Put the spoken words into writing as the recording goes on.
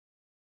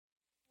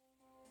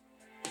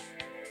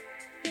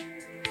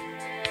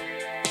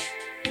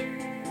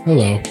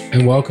Hello,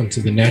 and welcome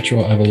to the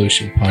Natural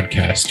Evolution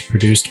podcast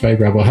produced by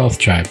Rebel Health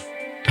Tribe.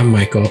 I'm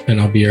Michael, and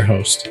I'll be your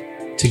host.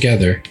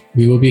 Together,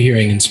 we will be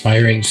hearing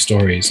inspiring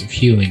stories of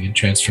healing and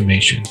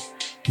transformation,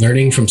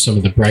 learning from some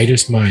of the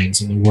brightest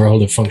minds in the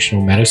world of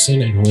functional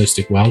medicine and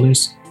holistic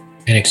wellness,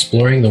 and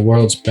exploring the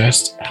world's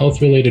best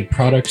health-related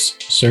products,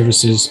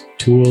 services,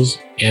 tools,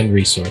 and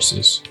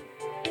resources.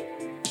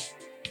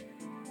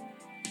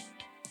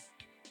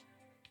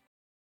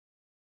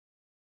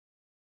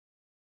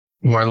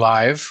 We're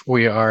live.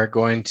 We are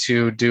going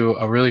to do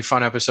a really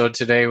fun episode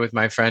today with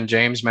my friend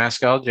James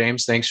Maskell.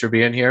 James, thanks for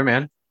being here,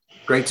 man.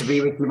 Great to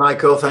be with you,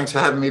 Michael. Thanks for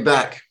having me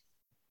back.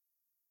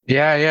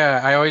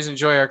 Yeah. I always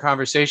enjoy our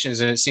conversations,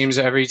 and it seems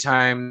every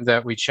time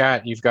that we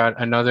chat, you've got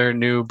another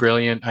new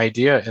brilliant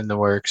idea in the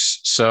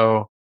works.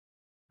 So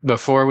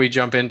before we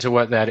jump into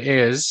what that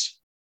is,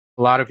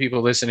 a lot of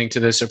people listening to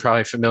this are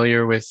probably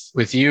familiar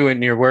with you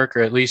and your work,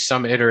 or at least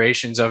some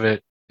iterations of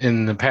it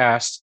in the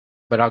past.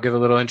 But I'll give a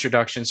little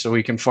introduction so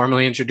we can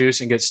formally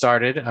introduce and get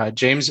started.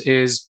 James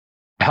is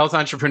a health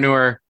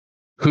entrepreneur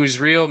whose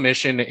real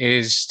mission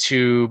is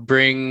to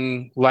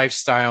bring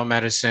lifestyle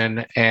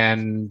medicine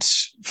and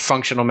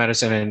functional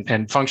medicine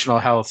and functional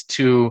health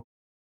to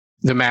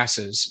the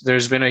masses.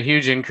 There's been a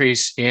huge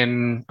increase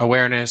in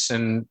awareness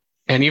and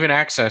even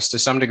access to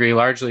some degree,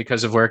 largely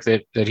because of work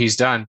that he's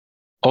done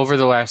over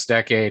the last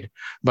decade,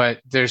 but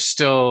there's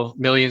still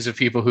millions of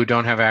people who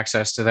don't have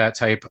access to that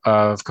type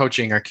of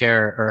coaching or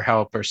care or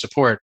help or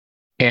support.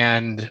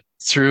 And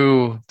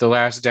through the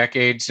last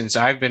decade, since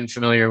I've been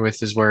familiar with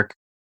his work,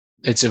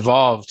 it's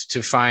evolved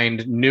to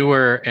find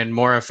newer and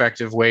more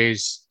effective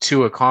ways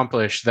to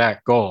accomplish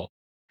that goal.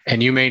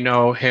 And you may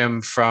know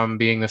him from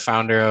being the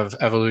founder of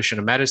Evolution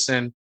of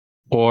Medicine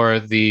or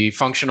the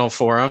functional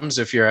forums,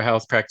 if you're a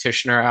health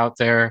practitioner out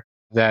there,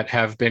 that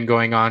have been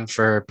going on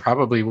for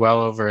probably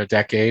well over a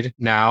decade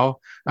now.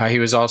 He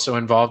was also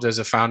involved as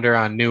a founder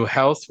on New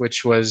Health,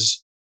 which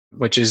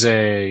is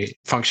a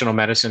functional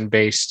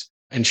medicine-based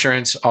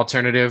insurance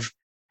alternative.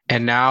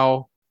 And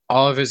now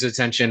all of his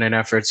attention and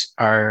efforts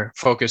are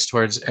focused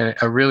towards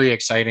a really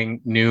exciting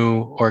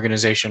new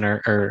organization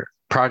or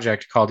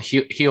project called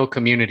Heal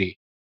Community.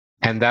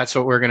 And that's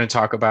what we're going to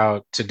talk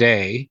about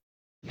today,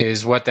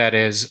 is what that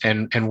is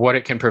and what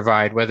it can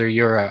provide, whether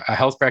you're a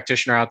health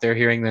practitioner out there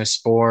hearing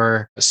this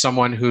or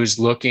someone who's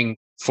looking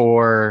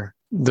for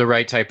the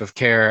right type of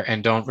care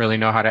and don't really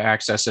know how to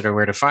access it or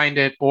where to find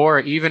it,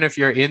 or even if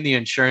you're in the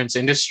insurance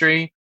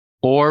industry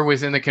or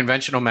within the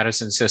conventional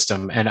medicine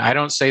system. And I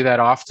don't say that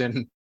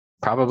often,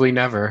 probably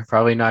never,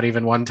 probably not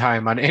even one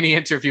time on any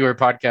interview or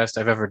podcast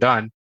I've ever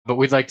done, but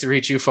we'd like to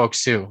reach you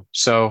folks too.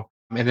 So,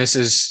 and this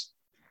is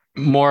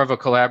more of a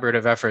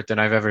collaborative effort than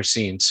I've ever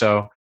seen.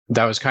 So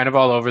that was kind of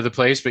all over the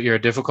place, but you're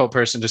a difficult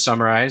person to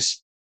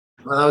summarize.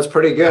 Well, that was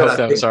pretty good. I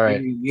think all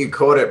right. You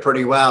caught it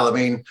pretty well. I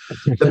mean,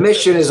 the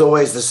mission is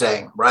always the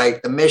same,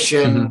 right? The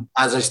mission,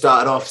 as I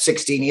started off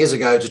 16 years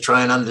ago to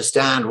try and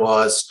understand,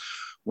 was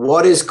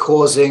what is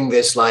causing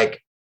this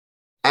like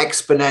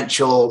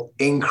exponential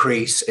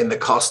increase in the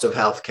cost of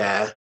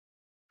healthcare,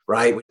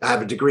 right? I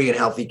have a degree in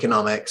health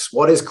economics.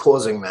 What is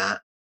causing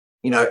that?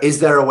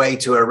 Is there a way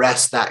to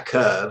arrest that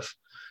curve?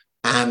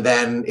 And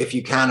then if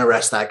you can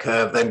arrest that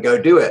curve, then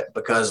go do it.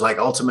 Because like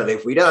ultimately,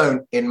 if we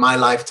don't, in my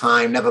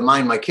lifetime, never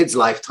mind my kids'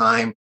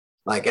 lifetime,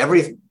 like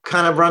every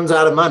kind of runs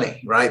out of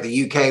money, right?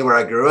 The UK where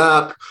I grew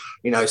up,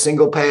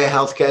 single payer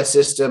healthcare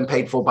system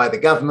paid for by the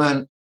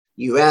government,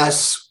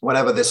 US,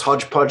 whatever this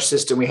hodgepodge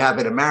system we have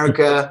in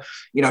America,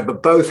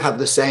 but both have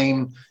the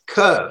same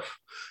curve.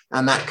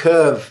 And that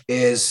curve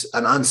is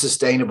an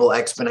unsustainable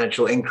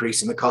exponential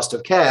increase in the cost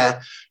of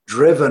care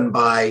driven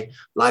by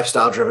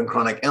lifestyle-driven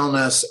chronic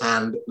illness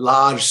and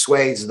large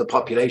swathes of the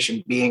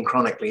population being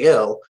chronically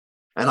ill.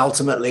 And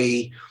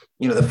ultimately,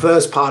 the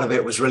first part of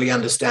it was really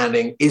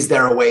understanding, is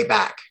there a way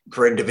back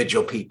for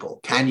individual people?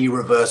 Can you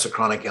reverse a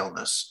chronic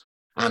illness?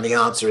 And the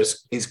answer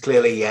is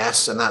clearly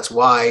yes. And that's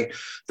why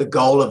the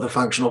goal of the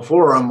Functional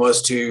Forum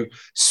was to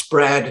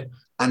spread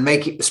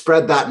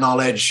that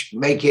knowledge,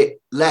 make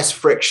it less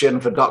friction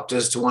for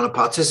doctors to want to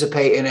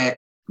participate in it,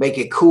 make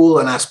it cool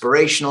and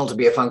aspirational to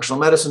be a functional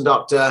medicine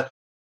doctor.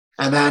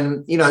 And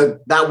then,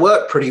 that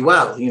worked pretty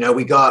well.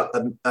 We got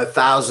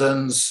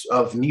thousands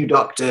of new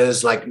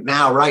doctors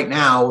right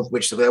now,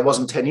 which there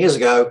wasn't 10 years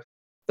ago.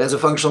 There's a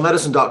functional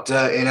medicine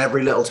doctor in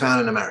every little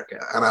town in America.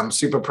 And I'm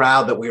super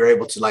proud that we were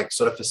able to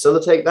sort of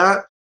facilitate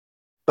that.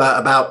 But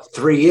about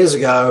 3 years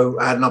ago,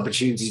 I had an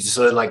opportunity to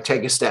sort of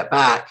take a step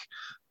back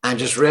and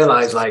just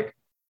realize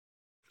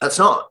that's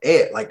not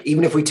it.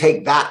 Even if we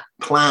take that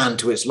plan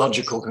to its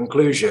logical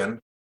conclusion,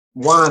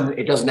 one,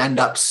 it doesn't end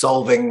up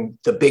solving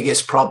the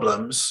biggest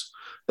problems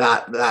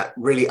that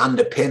really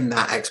underpin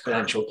that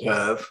exponential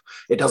curve.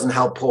 It doesn't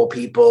help poor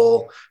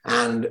people.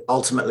 And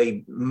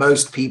ultimately,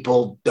 most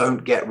people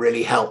don't get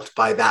really helped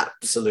by that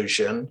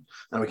solution.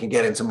 And we can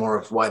get into more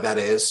of why that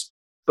is.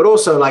 But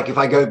also, if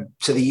I go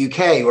to the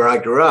UK where I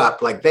grew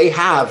up, they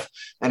have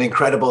an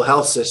incredible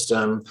health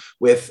system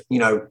with,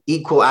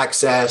 equal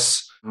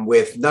access,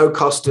 with no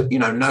cost of,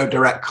 no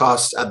direct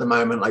costs at the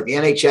moment. The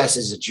NHS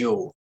is a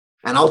jewel.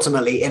 And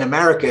ultimately in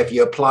America, if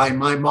you apply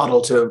my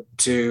model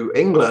to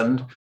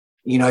England,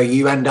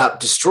 you end up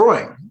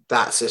destroying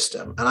that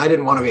system. And I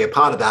didn't want to be a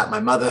part of that. My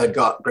mother had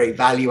got great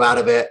value out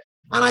of it.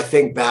 And I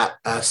think that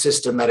a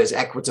system that is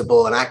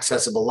equitable and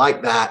accessible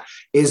like that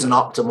is an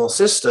optimal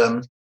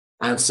system.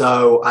 And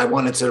so I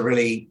wanted to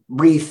really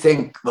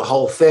rethink the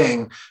whole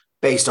thing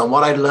based on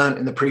what I'd learned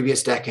in the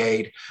previous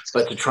decade,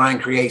 but to try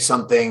and create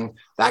something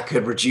that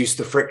could reduce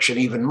the friction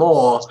even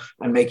more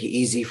and make it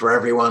easy for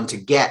everyone to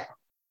get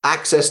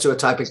access to a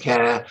type of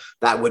care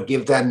that would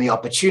give them the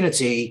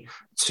opportunity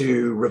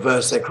to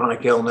reverse their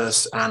chronic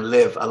illness and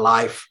live a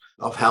life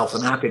of health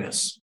and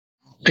happiness.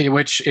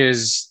 Which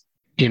is,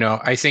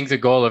 I think the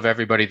goal of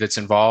everybody that's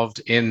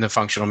involved in the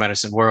functional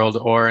medicine world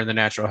or in the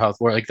natural health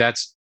world, like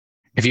that's,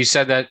 if you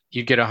said that,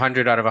 you'd get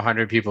 100 out of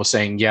 100 people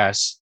saying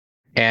yes.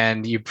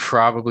 And you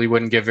probably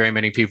wouldn't get very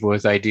many people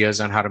with ideas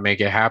on how to make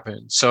it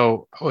happen.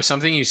 So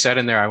something you said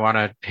in there I want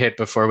to hit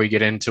before we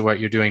get into what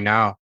you're doing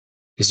now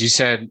is you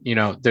said,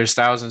 there's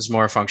thousands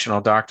more functional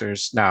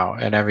doctors now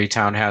and every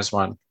town has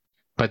one,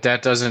 but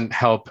that doesn't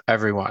help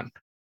everyone.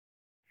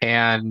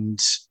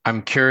 And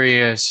I'm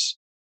curious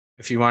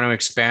if you want to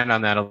expand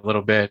on that a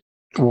little bit.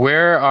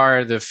 Where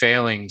are the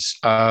failings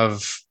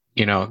of,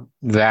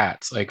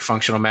 that, like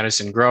functional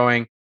medicine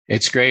growing?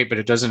 It's great, but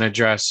it doesn't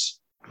address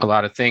a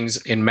lot of things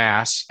in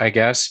mass, I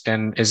guess.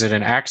 And is it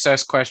an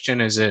access question?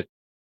 Is it,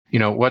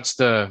 where's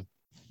the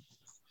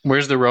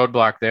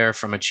roadblock there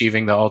from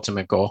achieving the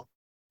ultimate goal?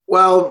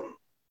 Well,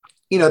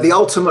 the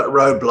ultimate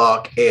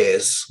roadblock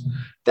is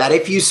that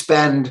if you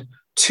spend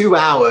 2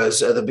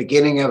 hours at the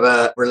beginning of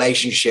a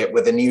relationship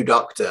with a new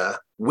doctor,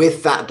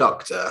 with that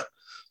doctor,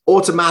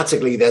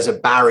 automatically there's a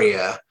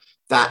barrier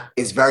that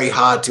is very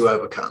hard to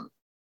overcome.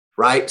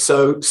 Right.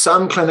 So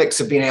some clinics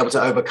have been able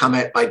to overcome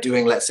it by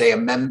doing, let's say, a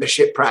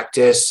membership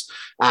practice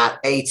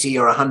at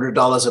 $80 or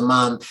 $100 a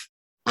month.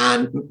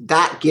 And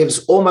that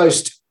gives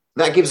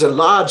a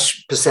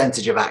large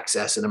percentage of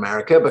access in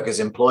America because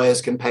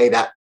employers can pay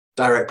that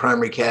direct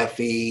primary care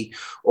fee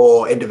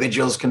or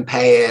individuals can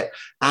pay it.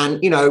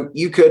 And,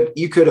 you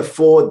could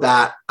afford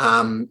that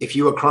if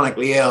you were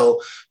chronically ill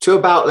to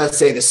about, let's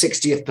say, the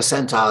 60th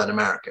percentile in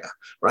America.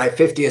 Right,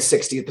 50th,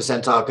 60th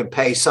percentile could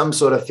pay some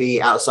sort of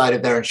fee outside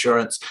of their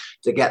insurance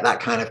to get that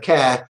kind of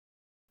care.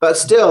 But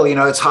still,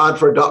 it's hard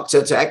for a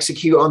doctor to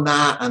execute on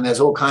that. And there's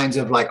all kinds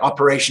of like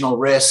operational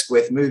risk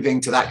with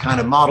moving to that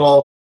kind of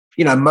model.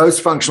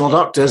 Most functional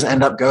doctors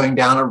end up going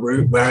down a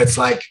route where it's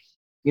like,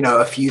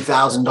 a few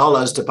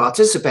 $1,000s to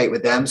participate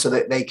with them so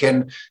that they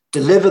can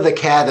deliver the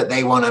care that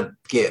they want to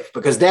give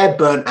because they're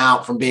burnt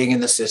out from being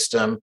in the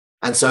system.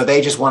 And so they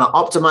just want to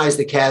optimize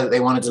the care that they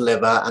want to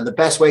deliver. And the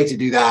best way to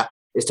do that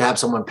is to have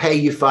someone pay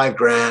you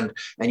 $5,000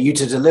 and you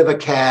to deliver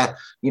care,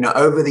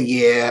 over the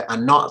year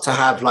and not to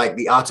have like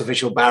the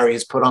artificial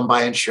barriers put on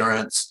by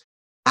insurance.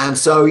 And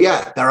so,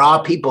 there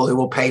are people who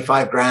will pay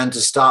 $5,000 to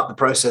start the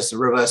process of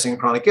reversing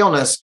chronic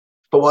illness.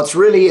 But what's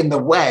really in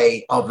the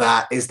way of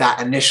that is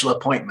that initial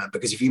appointment,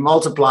 because if you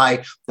multiply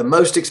the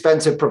most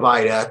expensive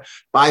provider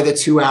by the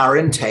 2-hour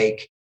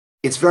intake,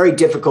 it's very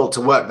difficult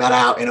to work that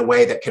out in a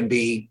way that can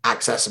be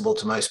accessible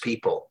to most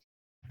people.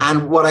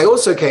 And what I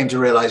also came to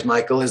realize,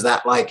 Michael, is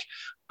that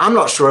I'm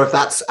not sure if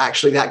that's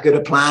actually that good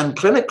a plan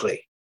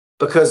clinically,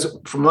 because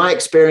from my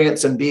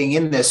experience and being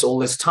in this all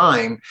this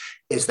time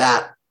is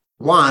that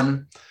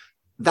one,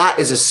 that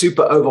is a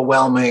super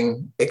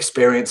overwhelming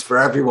experience for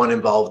everyone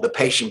involved, the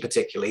patient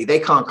particularly. They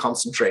can't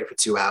concentrate for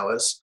 2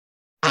 hours.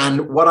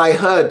 And what I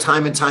heard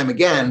time and time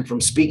again from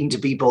speaking to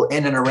people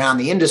in and around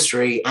the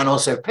industry and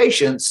also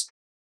patients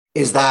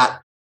is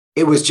that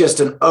it was just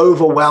an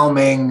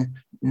overwhelming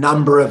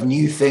number of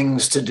new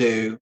things to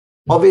do.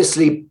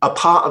 Obviously, a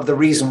part of the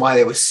reason why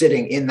they were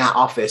sitting in that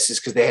office is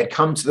because they had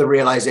come to the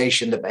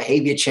realization that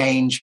behavior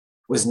change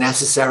was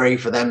necessary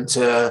for them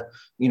to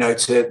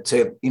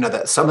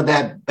that some of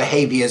their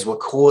behaviors were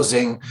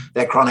causing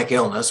their chronic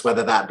illness,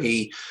 whether that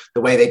be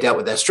the way they dealt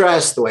with their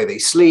stress, the way they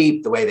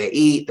sleep, the way they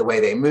eat, the way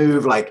they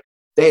move. Like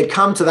they had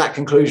come to that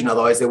conclusion.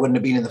 Otherwise, they wouldn't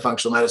have been in the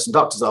functional medicine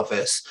doctor's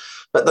office.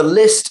 But the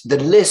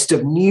list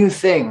of new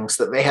things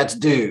that they had to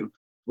do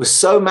was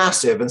so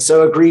massive and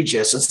so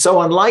egregious and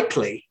so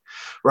unlikely,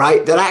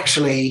 right, that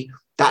actually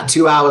that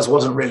 2 hours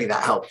wasn't really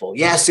that helpful.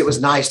 Yes, it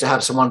was nice to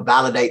have someone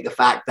validate the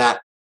fact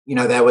that,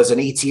 there was an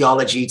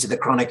etiology to the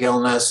chronic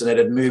illness and it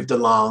had moved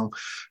along.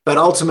 But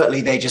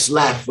ultimately, they just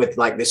left with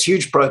like this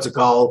huge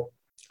protocol,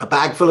 a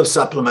bag full of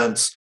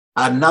supplements,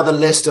 another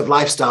list of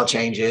lifestyle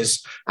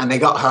changes, and they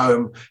got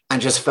home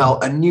and just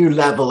felt a new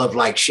level of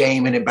like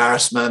shame and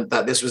embarrassment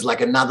that this was like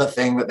another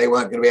thing that they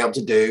weren't going to be able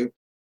to do.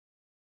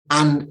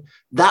 And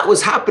that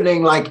was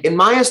happening, like in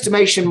my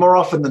estimation, more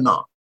often than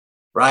not,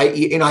 right?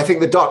 I think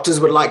the doctors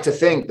would like to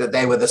think that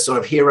they were the sort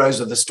of heroes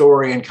of the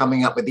story and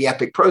coming up with the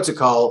epic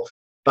protocol.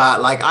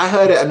 But like I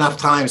heard it enough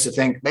times to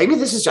think maybe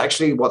this is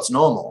actually what's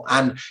normal.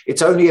 And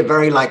it's only a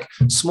very like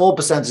small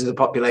percentage of the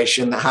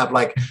population that have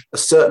like a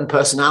certain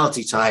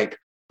personality type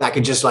that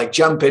can just like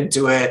jump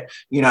into it,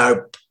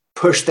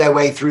 push their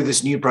way through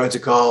this new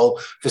protocol,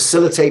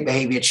 facilitate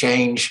behavior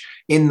change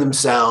in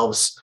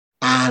themselves.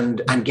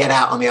 and get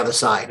out on the other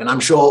side. And I'm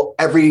sure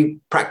every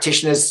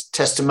practitioner's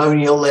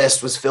testimonial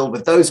list was filled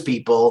with those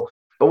people.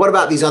 But what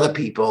about these other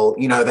people,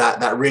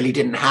 that really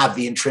didn't have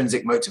the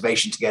intrinsic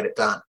motivation to get it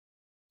done?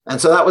 And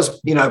so that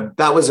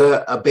was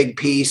a big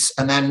piece.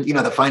 And then,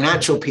 the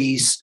financial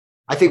piece,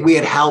 I think we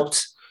had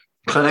helped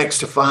clinics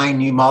to find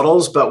new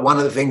models. But one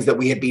of the things that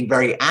we had been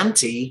very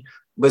anti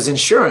was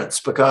insurance,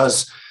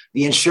 because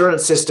the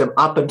insurance system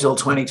up until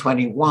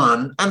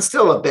 2021, and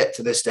still a bit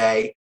to this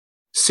day,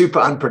 super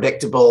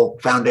unpredictable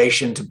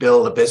foundation to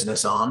build a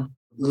business on.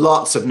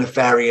 Lots of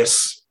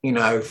nefarious,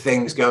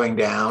 things going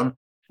down.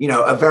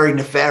 A very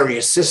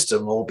nefarious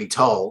system, all be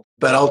told.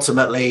 But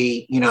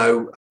ultimately,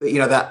 I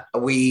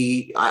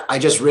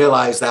just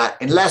realized that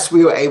unless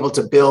we were able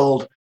to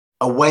build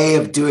a way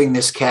of doing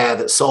this care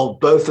that solved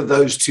both of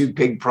those two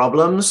big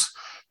problems,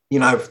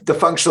 the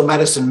functional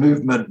medicine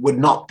movement would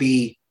not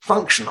be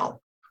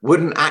functional,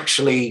 wouldn't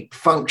actually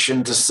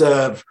function to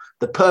serve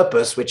the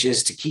purpose, which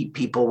is to keep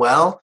people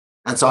well.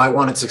 And so I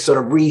wanted to sort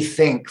of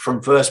rethink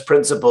from first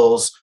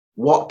principles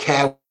what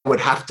care would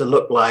have to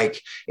look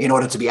like in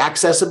order to be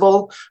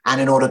accessible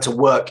and in order to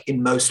work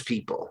in most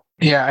people.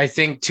 Yeah, I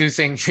think two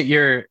things.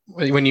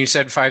 When you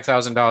said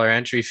 $5,000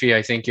 entry fee,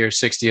 I think your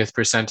 60th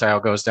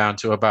percentile goes down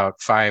to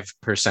about 5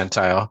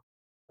 percentile.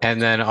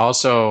 And then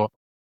also,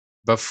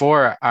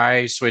 before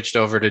I switched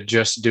over to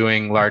just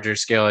doing larger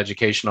scale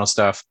educational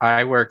stuff,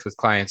 I worked with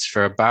clients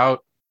for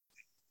about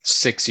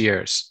 6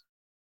 years.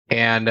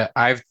 And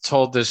I've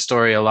told this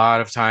story a lot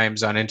of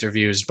times on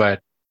interviews, but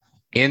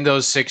in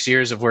those 6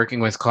 years of working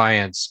with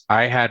clients,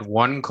 I had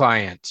one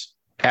client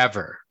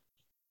ever,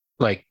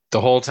 like the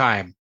whole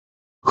time,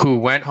 who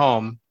went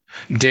home,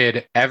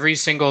 did every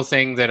single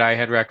thing that I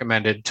had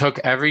recommended, took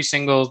every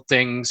single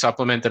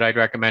supplement that I'd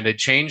recommended,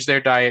 changed their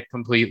diet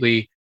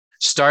completely,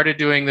 started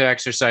doing the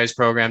exercise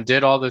program,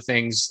 did all the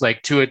things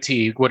like to a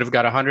T, would have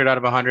got 100 out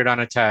of 100 on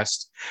a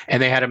test.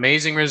 And they had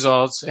amazing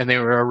results and they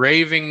were a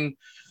raving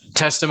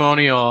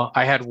testimonial.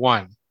 I had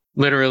one,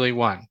 literally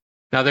one.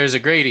 Now there's a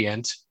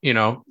gradient,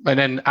 and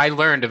then I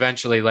learned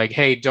eventually, like,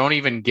 hey, don't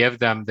even give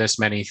them this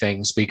many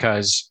things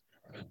because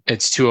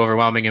it's too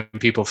overwhelming and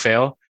people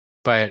fail.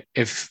 But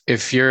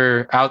if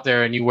you're out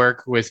there and you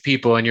work with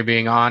people and you're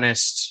being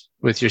honest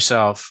with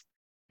yourself,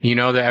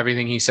 that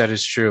everything he said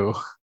is true,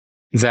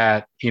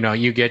 that,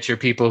 you get your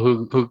people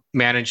who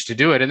manage to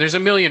do it. And there's a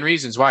million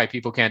reasons why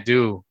people can't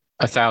do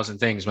 1,000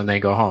 things when they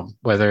go home,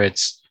 whether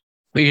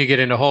we could get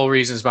into whole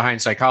reasons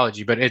behind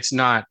psychology, but it's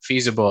not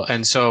feasible.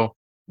 And so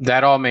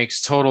that all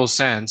makes total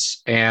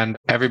sense. And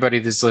everybody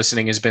that's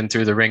listening has been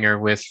through the ringer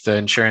with the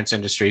insurance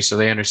industry, so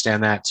they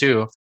understand that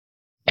too.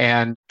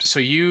 And so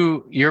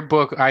your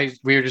book,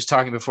 we were just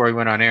talking before we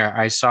went on air.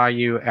 I saw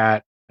you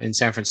in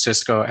San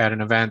Francisco at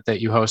an event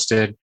that you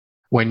hosted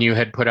when you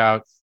had put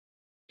out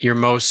your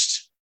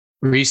most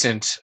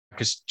recent,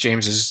 because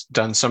James has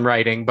done some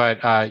writing,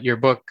 but your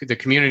book, The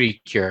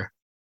Community Cure.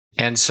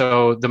 And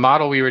so the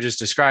model we were just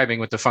describing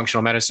with the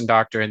functional medicine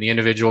doctor and the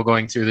individual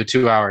going through the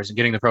 2 hours and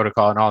getting the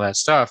protocol and all that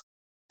stuff,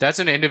 that's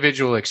an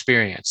individual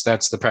experience.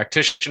 That's the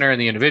practitioner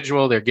and the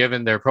individual. They're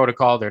given their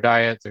protocol, their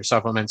diet, their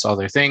supplements, all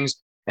their things,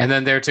 and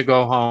then they're to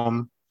go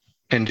home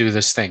and do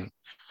this thing.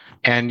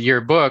 And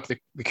your book,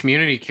 the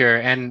Community Cure,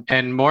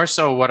 and more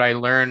so what I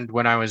learned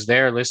when I was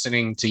there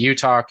listening to you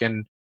talk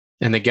and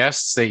the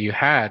guests that you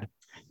had,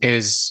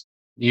 is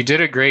you did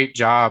a great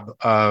job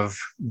of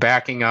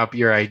backing up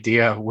your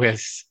idea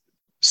with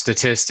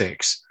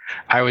statistics.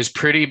 I was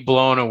pretty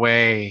blown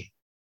away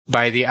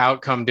by the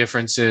outcome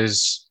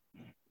differences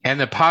and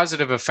the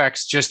positive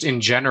effects just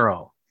in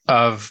general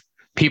of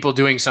people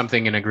doing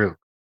something in a group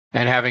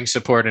and having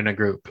support in a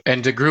group,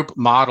 and the group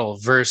model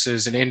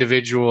versus an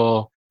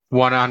individual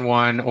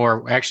one-on-one,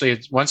 or actually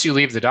it's, once you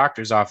leave the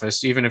doctor's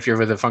office, even if you're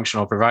with a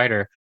functional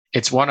provider,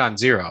 it's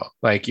 1-on-0.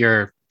 Like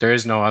there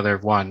is no other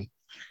one.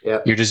 Yeah.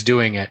 You're just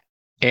doing it.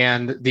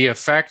 And the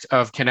effect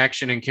of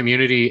connection and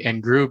community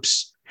and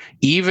groups,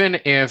 even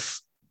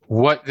if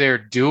what they're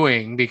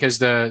doing, because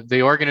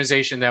the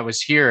organization that was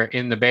here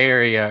in the Bay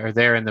Area, or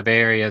there in the Bay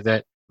Area,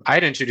 that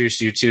I'd introduced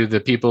you to, the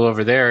people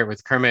over there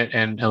with Kermit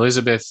and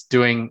Elizabeth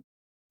doing,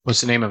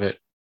 what's the name of it?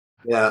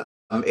 Yeah,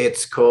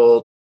 it's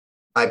called,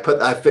 I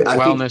think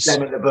Wellness. it's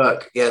in the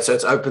book. Yeah, so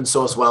it's open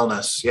source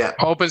wellness. Yeah.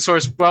 Open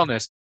source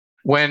wellness.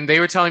 When they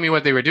were telling me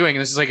what they were doing,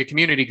 and this is like a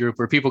community group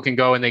where people can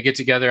go and they get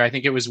together, I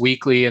think it was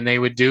weekly, and they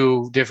would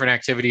do different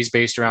activities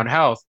based around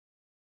health.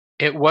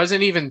 It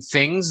wasn't even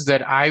things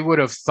that I would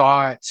have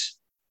thought.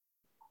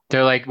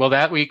 They're like, well,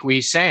 that week we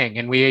sang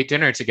and we ate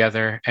dinner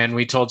together and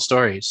we told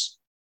stories.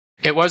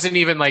 It wasn't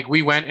even like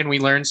we went and we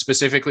learned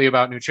specifically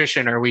about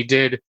nutrition or we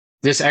did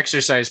this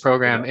exercise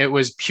program. Yeah. It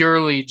was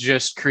purely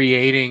just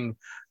creating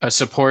a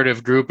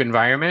supportive group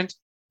environment.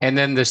 And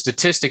then the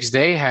statistics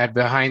they had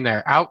behind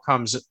their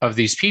outcomes of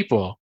these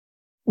people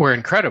were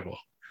incredible.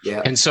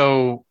 Yeah. And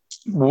so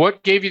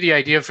what gave you the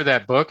idea for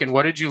that book, and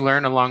what did you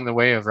learn along the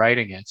way of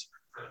writing it?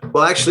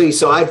 Well, actually,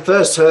 so I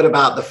first heard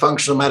about the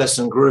functional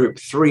medicine group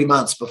 3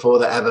 months before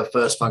the ever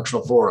first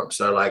functional forum.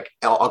 So like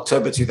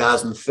October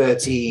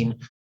 2013,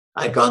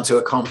 I'd gone to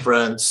a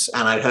conference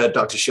and I'd heard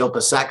Dr. Shilpa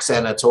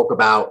Saxena talk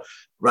about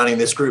running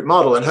this group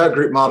model. And her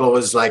group model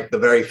was like the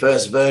very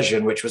first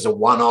version, which was a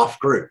one-off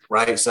group,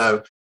 right?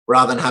 So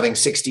rather than having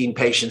 16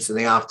 patients in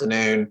the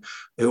afternoon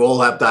who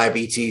all have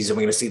diabetes and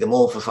we're going to see them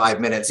all for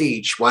 5 minutes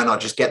each, why not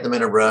just get them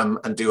in a room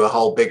and do a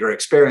whole bigger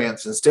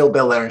experience and still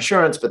bill their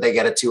insurance, but they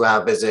get a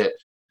 2-hour visit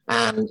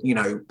and,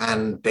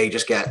 and they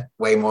just get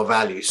way more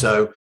value.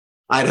 So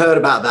I'd heard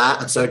about that.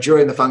 And so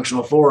during the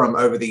functional forum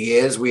over the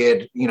years, we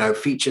had,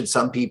 featured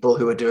some people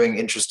who were doing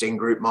interesting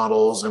group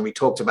models, and we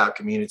talked about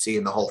community,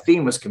 and the whole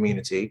theme was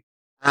community.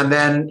 And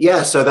then,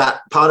 so that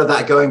part of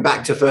that going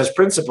back to first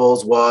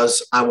principles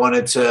was I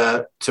wanted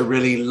to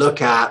really look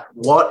at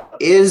what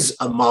is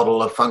a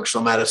model of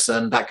functional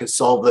medicine that could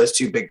solve those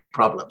two big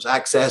problems,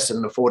 access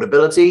and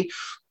affordability,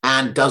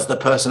 and does the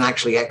person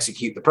actually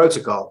execute the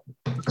protocol?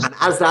 And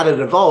as that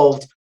had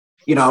evolved,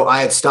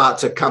 I had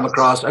started to come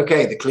across,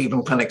 okay, the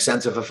Cleveland Clinic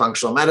Center for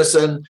Functional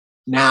Medicine.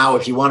 Now,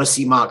 if you want to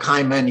see Mark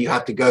Hyman, you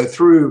have to go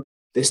through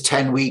this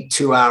 10-week,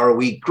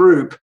 2-hour-a-week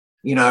group,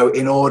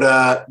 in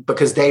order,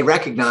 because they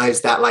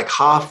recognize that like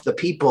half the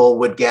people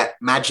would get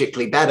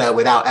magically better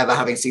without ever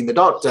having seen the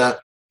doctor,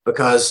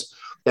 because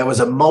there was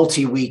a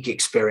multi-week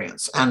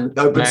experience and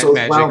open source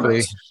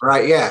wellness,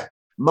 right? Yeah.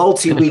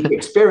 Multi-week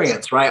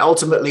experience, right?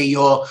 Ultimately,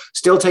 you're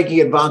still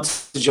taking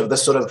advantage of the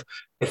sort of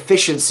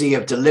efficiency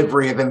of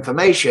delivery of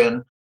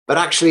information, but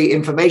actually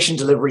information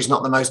delivery is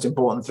not the most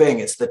important thing.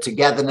 It's the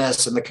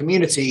togetherness and the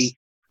community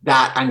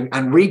that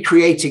and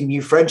recreating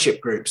new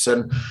friendship groups.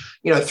 And,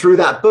 through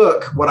that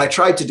book, what I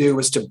tried to do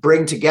was to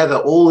bring together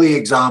all the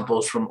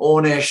examples from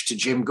Ornish to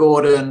Jim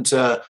Gordon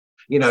to,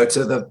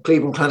 to the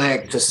Cleveland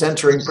Clinic to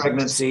centering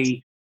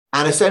pregnancy.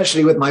 And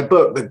essentially with my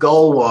book, the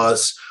goal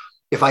was,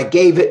 if I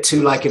gave it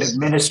to like an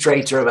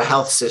administrator of a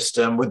health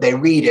system, would they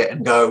read it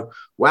and go,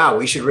 wow,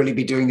 we should really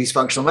be doing these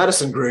functional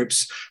medicine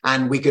groups,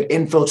 and we could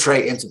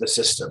infiltrate into the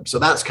system. So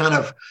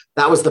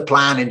that was the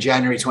plan in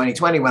January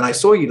 2020 when I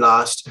saw you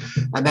last.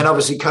 And then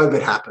obviously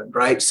COVID happened,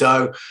 right?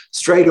 So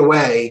straight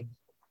away,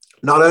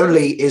 not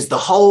only is the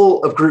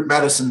whole of group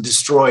medicine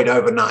destroyed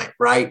overnight,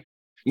 right?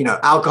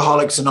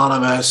 Alcoholics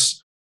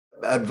Anonymous,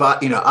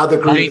 other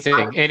groups.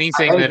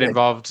 Anything that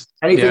involved.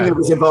 Anything that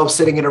was involved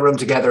sitting in a room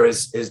together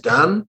is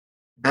done.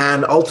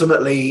 And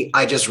ultimately,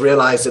 I just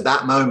realized at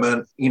that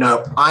moment,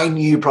 I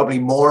knew probably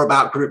more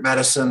about group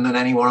medicine than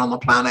anyone on the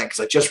planet because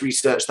I just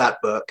researched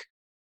that book.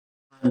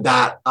 And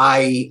that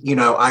I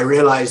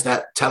realized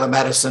that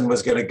telemedicine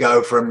was going to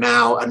go from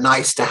now a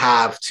nice to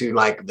have to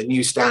like the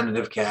new standard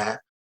of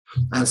care.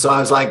 And so I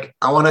was like,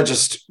 I want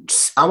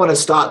to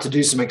start to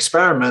do some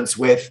experiments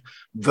with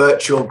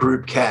virtual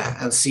group care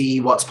and see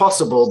what's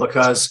possible,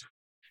 because,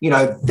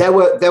 there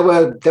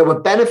were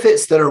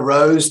benefits that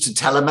arose to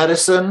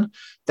telemedicine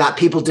that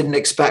people didn't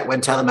expect when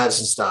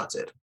telemedicine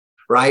started,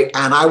 right?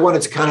 And I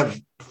wanted to kind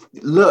of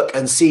look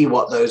and see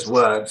what those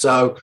were.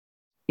 So,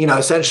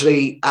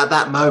 essentially at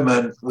that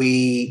moment,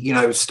 we,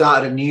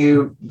 started a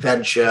new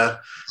venture.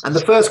 And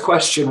the first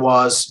question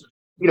was,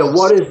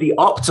 what is the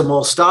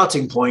optimal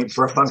starting point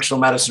for a functional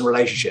medicine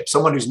relationship?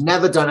 Someone who's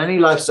never done any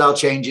lifestyle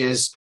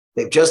changes,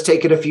 they've just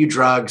taken a few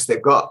drugs,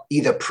 they've got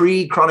either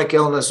pre-chronic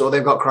illness or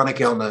they've got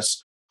chronic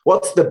illness.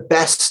 What's the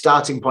best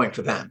starting point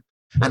for them?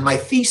 And my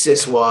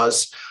thesis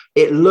was,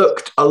 it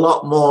looked a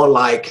lot more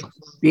like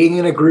being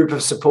in a group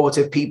of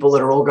supportive people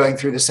that are all going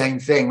through the same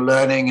thing,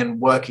 learning and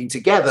working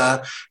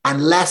together,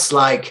 and less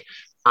like,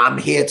 I'm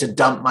here to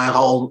dump my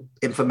whole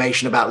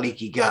information about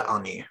leaky gut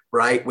on you,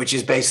 right? Which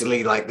is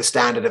basically like the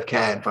standard of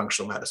care in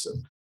functional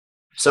medicine.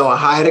 So I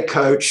hired a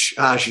coach,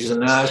 she's a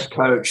nurse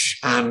coach,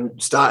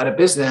 and started a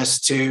business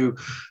to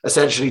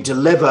essentially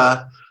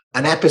deliver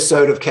an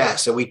episode of care.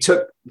 So we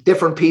took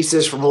different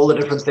pieces from all the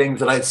different things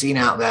that I'd seen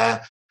out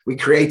there. We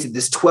created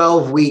this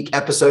 12-week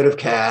episode of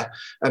care.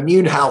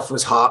 Immune health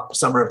was hot,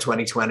 summer of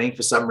 2020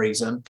 for some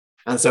reason.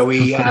 And so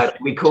we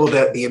called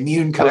it the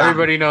Immune Collaborative.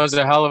 Everybody knows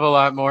a hell of a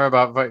lot more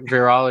about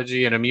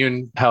virology and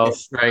immune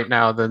health right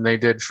now than they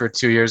did for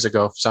 2 years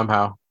ago,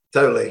 somehow.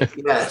 Totally.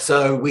 Yeah.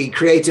 So we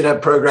created a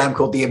program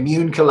called the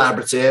Immune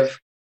Collaborative.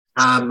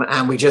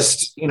 And we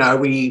just,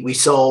 we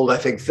sold, I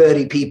think,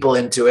 30 people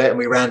into it, and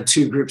we ran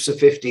 2 groups of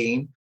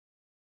 15.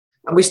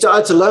 And we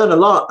started to learn a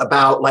lot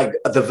about like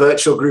the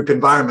virtual group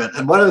environment.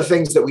 And one of the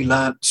things that we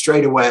learned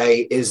straight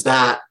away is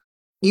that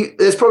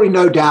there's probably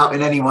no doubt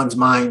in anyone's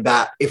mind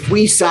that if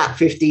we sat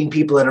 15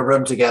 people in a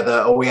room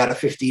together, or we had a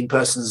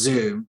 15-person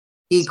Zoom,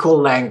 equal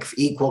length,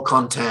 equal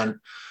content,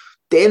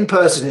 the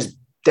in-person is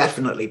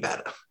definitely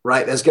better,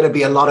 right? There's going to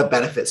be a lot of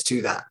benefits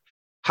to that.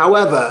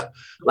 However,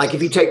 like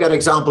if you take that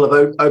example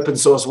of open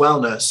source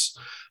wellness,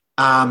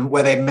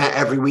 where they met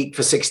every week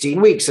for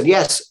 16 weeks. And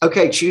yes,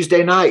 okay,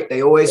 Tuesday night,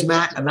 they always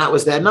met and that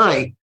was their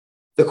night.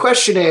 The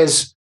question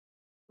is,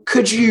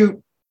 could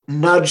you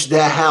nudge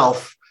their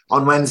health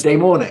on Wednesday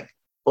morning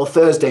or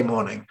Thursday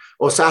morning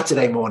or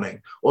Saturday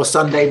morning or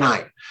Sunday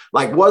night?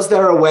 Like, was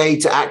there a way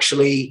to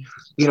actually,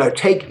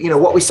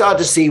 what we started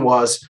to see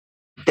was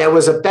there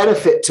was a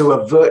benefit to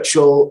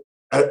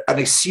an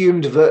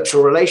assumed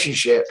virtual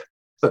relationship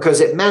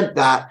because it meant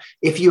that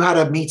if you had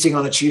a meeting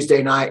on a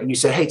Tuesday night and you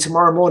said, hey,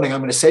 tomorrow morning,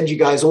 I'm going to send you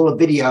guys all a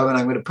video and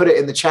I'm going to put it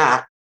in the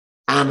chat.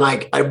 And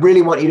like, I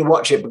really want you to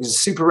watch it because it's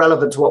super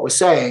relevant to what we're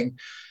saying.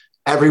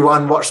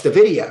 Everyone watched the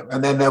video.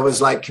 And then there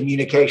was like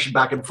communication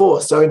back and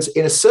forth. So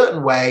in a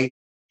certain way,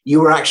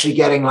 you were actually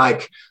getting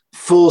like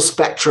full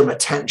spectrum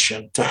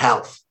attention to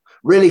health,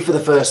 really for the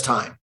first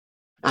time.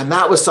 And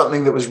that was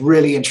something that was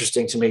really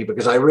interesting to me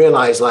because I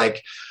realized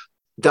like,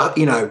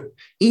 you know,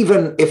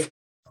 even if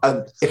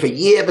a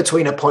year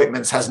between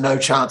appointments has no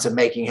chance of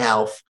making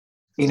health,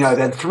 you know,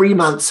 then 3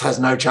 months has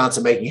no chance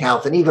of making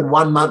health. And even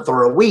 1 month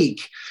or a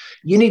week,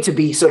 you need to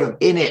be sort of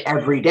in it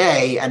every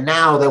day. And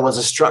now there was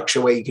a structure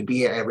where you could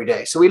be in it every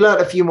day. So we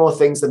learned a few more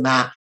things than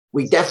that.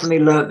 We definitely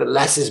learned that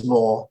less is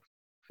more.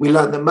 We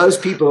learned that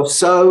most people are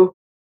so,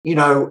 you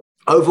know,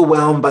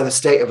 overwhelmed by the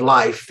state of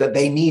life that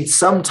they need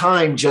some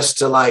time just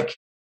to like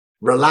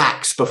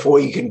relax before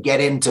you can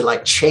get into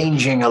like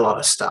changing a lot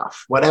of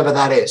stuff, whatever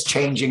that is,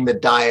 changing the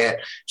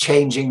diet,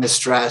 changing the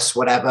stress,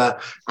 whatever.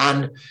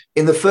 And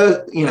in the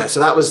first, you know,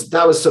 so that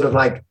was sort of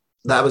like,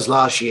 that was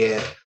last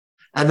year.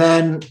 And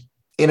then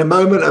in a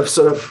moment of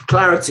sort of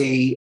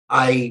clarity,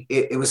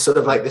 it was sort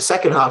of like the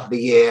second half of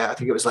the year, I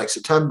think it was like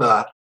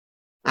September.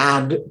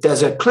 And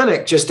there's a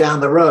clinic just down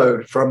the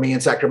road from me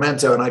in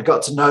Sacramento. And I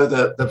got to know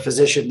the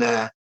physician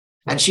there.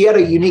 And she had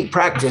a unique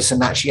practice in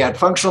that she had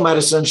functional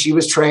medicine. She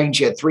was trained.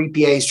 She had 3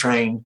 PAs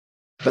trained,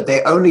 but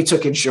they only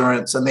took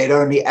insurance and they'd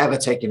only ever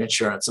taken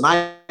insurance. And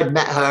I had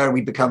met her and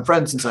we'd become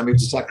friends since I moved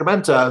to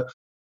Sacramento.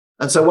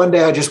 And so one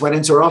day I just went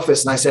into her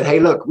office and I said, hey,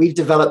 look, we've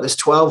developed this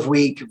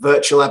 12-week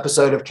virtual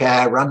episode of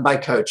care run by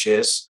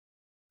coaches.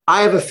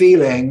 I have a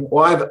feeling,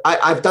 or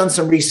I've done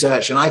some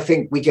research and I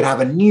think we could have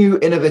a new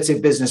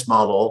innovative business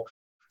model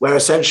where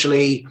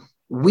essentially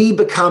we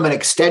become an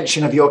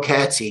extension of your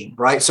care team,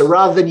 right? So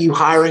rather than you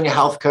hiring a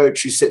health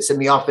coach who sits in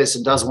the office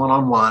and does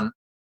one-on-one,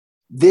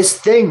 this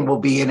thing will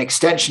be an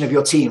extension of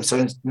your team.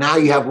 So now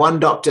you have 1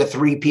 doctor,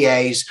 3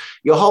 PAs,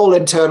 your whole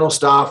internal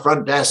staff,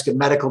 front desk and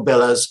medical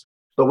billers,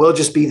 but we'll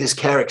just be this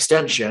care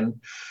extension.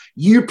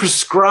 You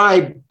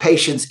prescribe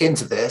patients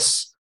into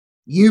this,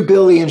 you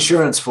bill the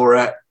insurance for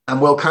it,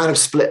 and we'll kind of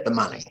split the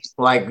money.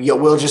 Like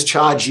we'll just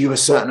charge you a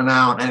certain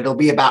amount and it'll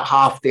be about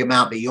half the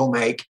amount that you'll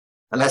make.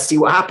 And let's see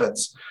what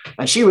happens.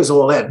 And she was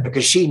all in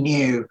because she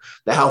knew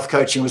the health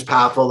coaching was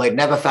powerful. They'd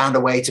never found a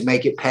way to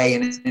make it pay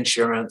in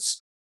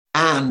insurance.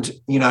 And,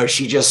 you know,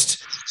 she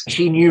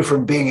knew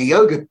from being a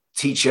yoga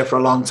teacher for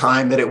a long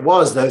time that it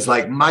was those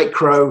like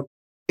micro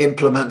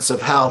implements of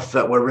health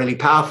that were really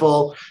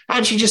powerful.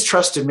 And she just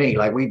trusted me.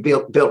 Like we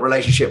built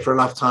relationship for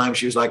enough time.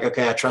 She was like,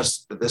 okay, I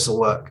trust that this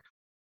will work.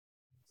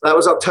 That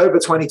was October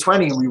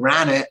 2020 and we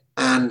ran it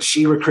and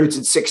she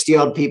recruited 60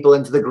 odd people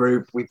into the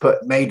group. We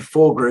made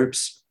 4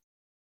 groups.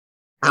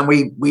 And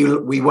we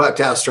worked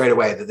out straight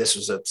away that this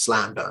was a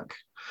slam dunk.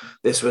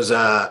 This was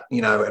an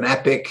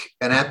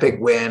epic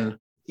win.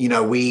 You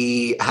know,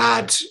 we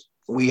had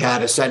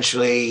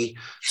essentially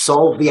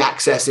solved the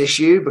access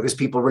issue because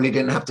people really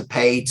didn't have to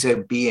pay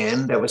to be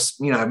in. There was,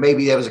 you know,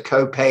 maybe there was a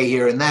co-pay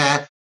here and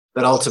there,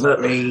 but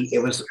ultimately it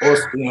was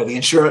also, you know, the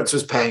insurance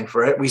was paying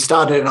for it. We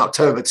started in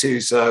October too,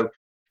 so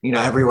you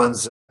know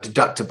everyone's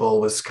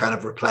deductible was kind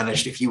of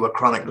replenished if you were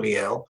chronically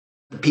ill.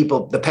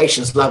 The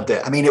patients loved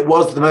it. I mean, it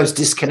was the most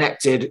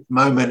disconnected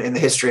moment in the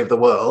history of the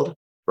world,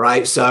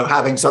 right? So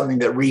having something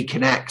that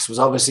reconnects was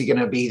obviously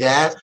going to be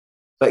there.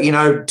 But, you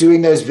know,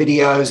 doing those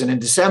videos, and in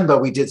December,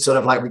 we did sort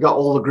of like, we got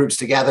all the groups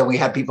together and we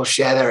had people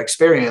share their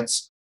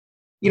experience.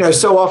 You know,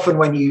 so often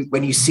when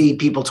you see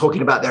people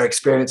talking about their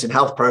experience in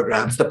health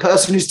programs, the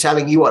person who's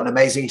telling you what an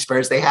amazing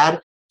experience they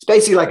had, it's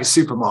basically like a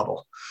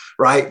supermodel,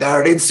 right?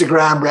 They're at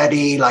Instagram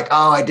ready, like,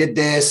 oh, I did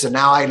this and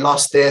now I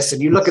lost this.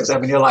 And you look at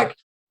them and you're like,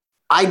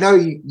 I know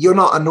you're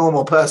not a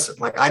normal person.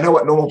 Like, I know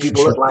what normal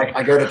people look like.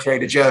 I go to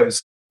Trader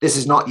Joe's. This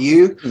is not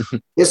you.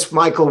 This,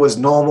 Michael, was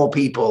normal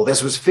people.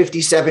 This was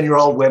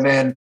 57-year-old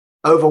women,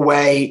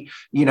 overweight,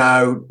 you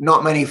know,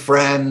 not many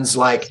friends,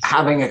 like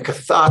having a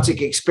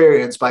cathartic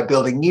experience by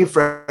building new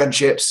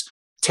friendships,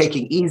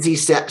 taking easy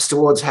steps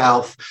towards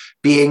health,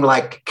 being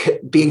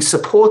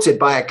supported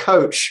by a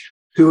coach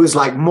who was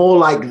like more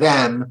like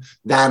them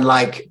than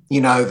like,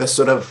 you know, the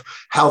sort of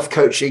health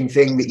coaching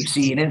thing that you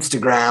see in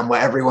Instagram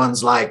where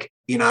everyone's like,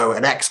 you know,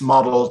 an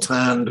ex-model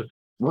turned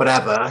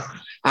whatever.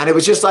 And it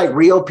was just like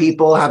real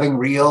people having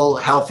real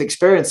health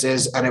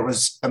experiences. And it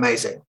was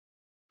amazing.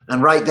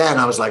 And right then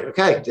I was like,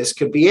 okay, this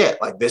could be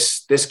it. Like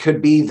this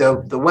could be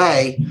the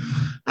way.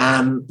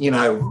 You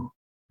know,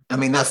 I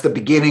mean, that's the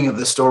beginning of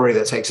the story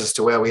that takes us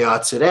to where we are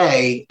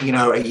today, you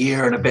know, a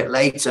year and a bit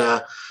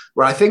later,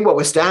 where I think what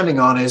we're standing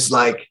on is,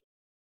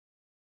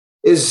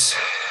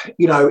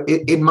 you know,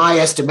 in my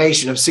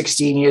estimation of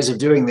 16 years of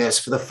doing this,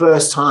 for the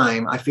first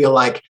time, I feel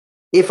like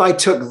if I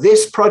took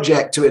this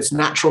project to its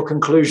natural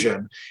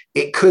conclusion,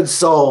 it could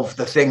solve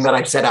the thing that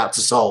I set out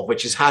to solve,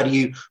 which is how do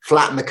you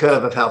flatten the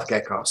curve of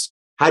healthcare costs?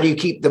 How do you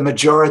keep the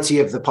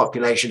majority of the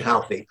population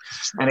healthy?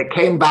 And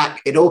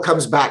it all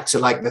comes back to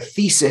like the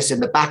thesis in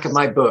the back of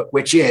my book,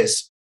 which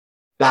is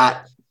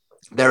that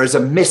there is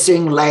a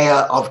missing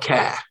layer of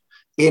care.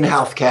 in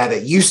healthcare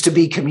that used to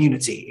be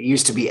community. It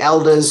used to be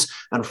elders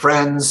and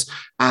friends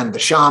and the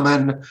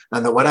shaman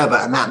and the whatever.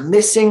 And that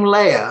missing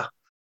layer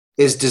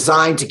is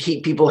designed to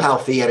keep people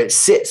healthy, and it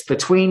sits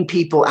between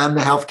people and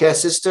the healthcare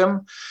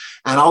system.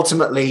 And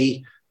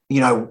ultimately,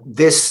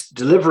 this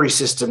delivery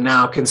system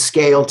now can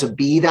scale to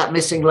be that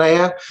missing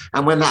layer.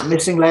 And when that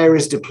missing layer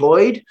is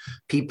deployed,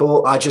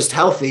 people are just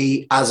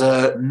healthy as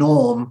a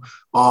norm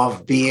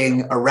of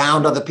being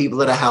around other people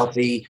that are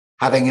healthy,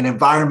 having an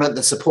environment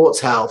that supports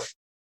health,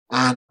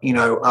 and,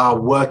 are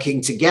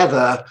working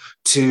together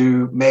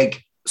to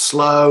make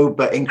slow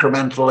but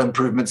incremental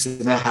improvements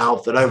in their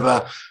health that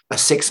over a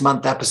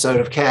 6-month episode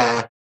of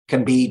care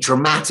can be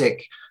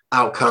dramatic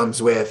outcomes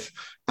with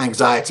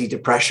anxiety,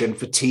 depression,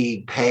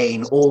 fatigue,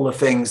 pain, all the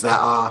things that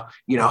are,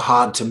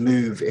 hard to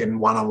move in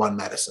one-on-one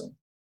medicine.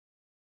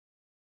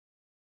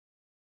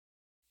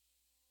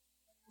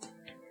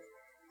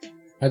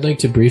 I'd like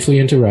to briefly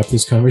interrupt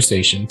this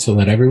conversation to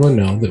let everyone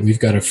know that we've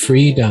got a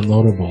free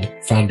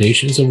downloadable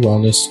Foundations of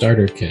Wellness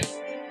Starter Kit.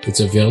 It's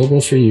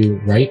available for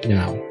you right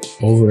now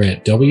over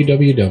at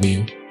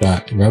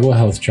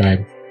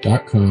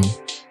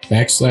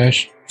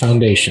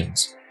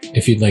www.rebelhealthtribe.com/foundations.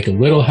 If you'd like a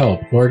little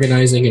help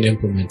organizing and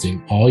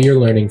implementing all you're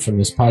learning from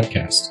this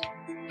podcast.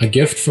 A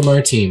gift from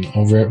our team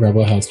over at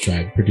Rebel Health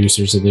Tribe,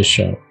 producers of this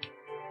show.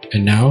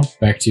 And now,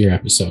 back to your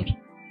episode.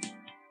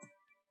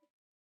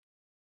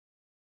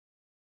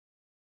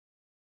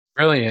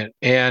 Brilliant.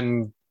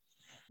 And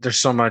there's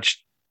so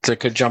much that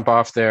could jump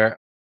off there.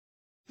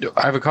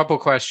 I have a couple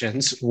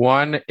questions.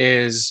 One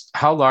is,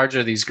 how large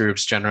are these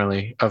groups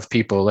generally of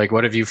people? Like,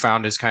 what have you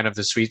found is kind of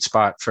the sweet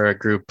spot for a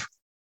group?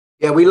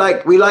 Yeah, we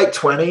like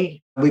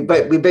 20. We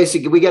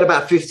basically get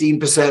about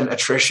 15%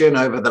 attrition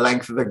over the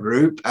length of the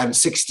group, and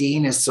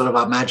 16 is sort of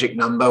our magic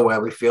number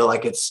where we feel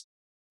like it's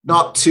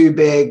not too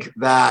big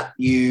that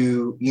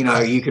you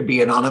could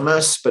be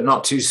anonymous, but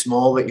not too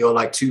small that you're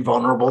like too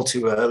vulnerable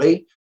too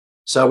early.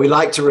 So we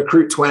like to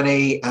recruit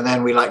 20, and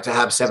then we like to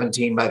have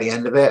 17 by the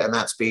end of it, and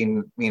that's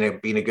been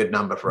a good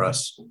number for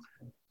us.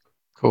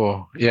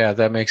 Cool. Yeah,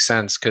 that makes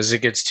sense, because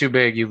it gets too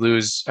big, you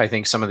lose, I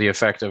think, some of the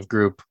effect of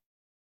group,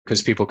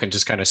 because people can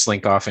just kind of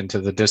slink off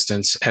into the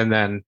distance. And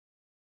then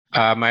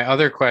my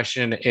other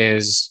question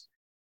is,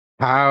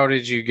 how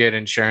did you get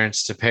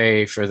insurance to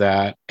pay for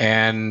that?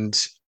 And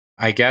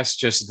I guess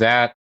just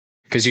that,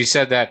 because you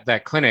said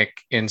that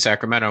clinic in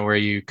Sacramento where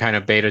you kind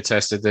of beta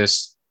tested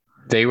this,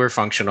 they were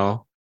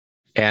functional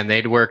and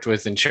they'd worked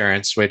with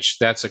insurance, which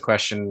that's a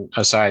question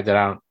aside that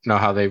I don't know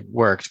how they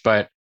worked,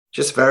 but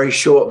just very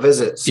short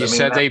visits. You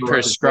said they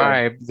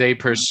prescribe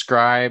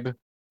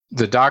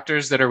the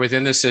doctors that are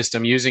within the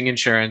system using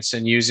insurance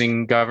and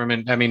using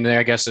government. I mean,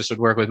 I guess this would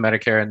work with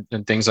Medicare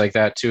and things like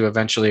that too,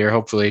 eventually, or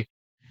hopefully.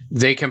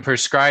 They can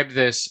prescribe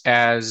this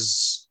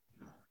as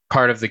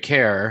part of the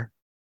care.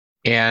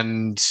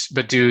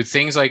 But do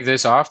things like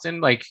this often?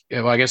 Like,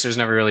 well, I guess there's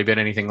never really been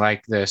anything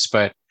like this,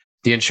 but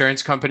the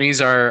insurance companies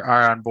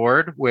are on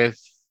board with.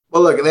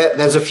 Well, look,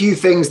 there's a few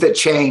things that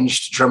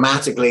changed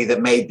dramatically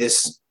that made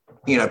this,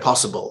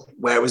 possible,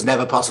 where it was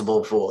never possible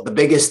before. The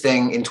biggest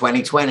thing in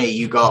 2020,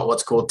 you got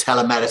what's called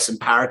telemedicine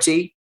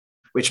parity,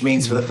 which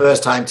means for the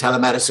first time,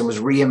 telemedicine was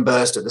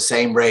reimbursed at the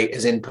same rate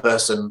as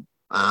in-person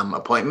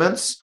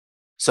appointments.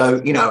 So,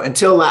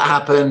 until that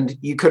happened,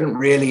 you couldn't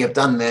really have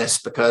done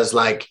this because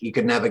you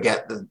could never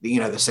get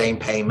the same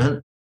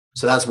payment.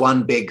 So that's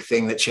one big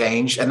thing that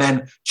changed. And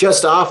then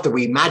just after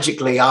we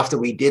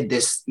did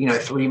this,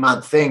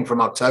 3-month thing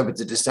from October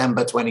to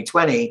December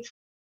 2020,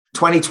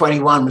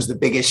 2021 was the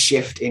biggest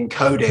shift in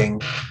coding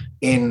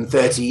in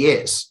 30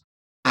 years.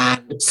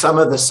 And some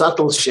of the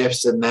subtle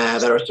shifts in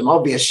there are some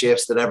obvious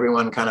shifts that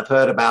everyone kind of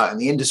heard about in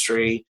the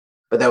industry,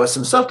 but there were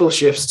some subtle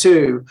shifts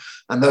too.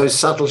 And those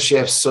subtle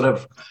shifts sort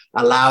of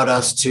allowed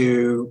us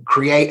to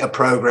create a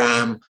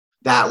program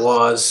that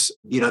was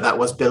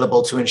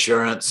billable to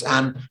insurance.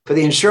 And for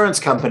the insurance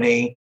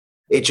company,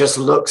 it just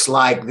looks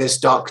like this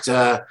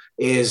doctor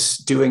is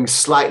doing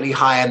slightly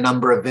higher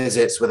number of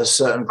visits with a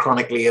certain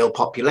chronically ill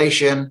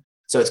population.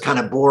 So it's kind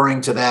of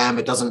boring to them.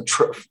 It doesn't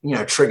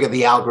trigger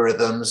the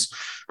algorithms.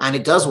 And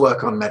it does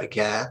work on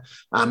Medicare.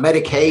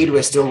 Medicaid,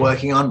 we're still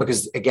working on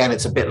because, again,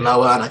 it's a bit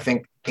lower. And I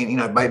think,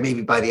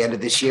 maybe by the end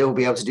of this year, we'll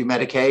be able to do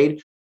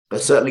Medicaid.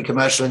 But certainly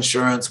commercial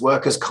insurance,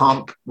 workers'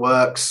 comp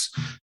works.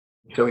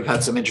 So we've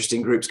had some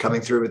interesting groups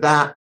coming through with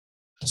that.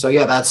 So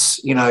yeah, that's,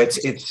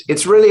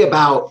 it's really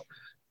about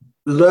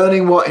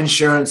learning what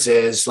insurance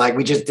is. Like,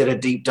 we just did a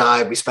deep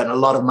dive. We spent a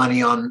lot of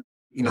money on,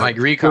 like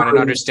recon and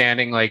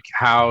understanding like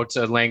how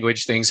to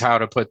language things, how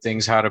to put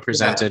things, how to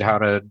present it, how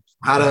to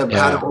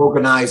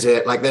organize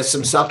it. Like, there's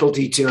some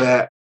subtlety to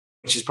it,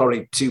 which is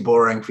probably too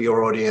boring for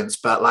your audience,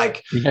 but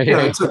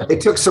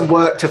it took some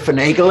work to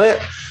finagle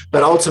it.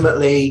 But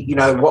ultimately,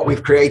 what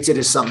we've created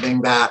is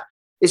something that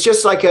it's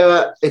just like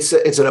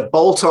it's a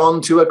bolt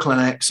on to a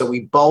clinic. So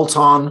we bolt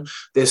on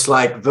this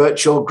like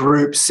virtual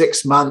group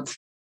 6-month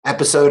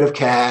episode of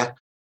care.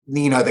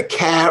 The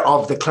care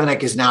of the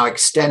clinic is now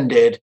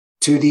extended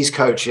to these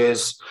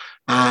coaches.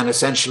 And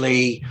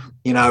essentially,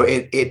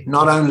 it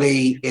not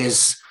only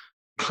is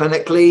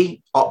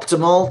clinically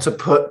optimal to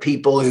put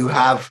people who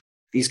have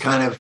these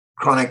kind of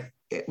chronic,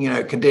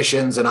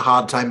 conditions and a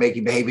hard time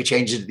making behavior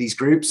changes to these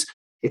groups,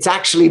 it's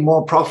actually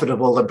more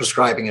profitable than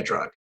prescribing a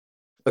drug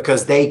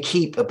because they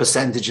keep a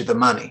percentage of the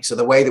money. So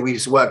the way that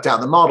we've worked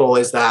out the model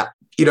is that,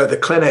 the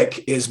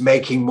clinic is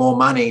making more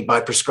money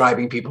by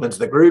prescribing people into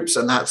the groups.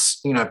 And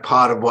that's,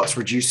 part of what's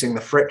reducing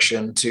the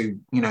friction to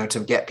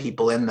get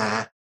people in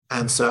there.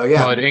 And so,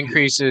 yeah. Well, it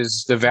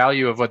increases the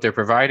value of what they're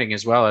providing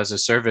as well as a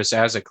service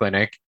as a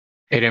clinic.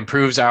 It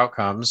improves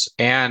outcomes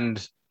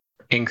and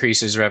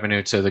increases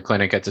revenue to the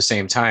clinic at the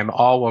same time,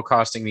 all while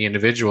costing the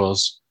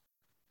individuals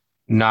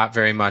not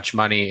very much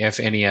money, if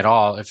any at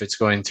all, if it's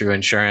going through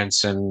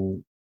insurance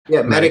and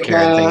Medicare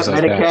and things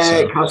like that. So.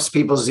 It costs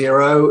people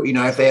zero.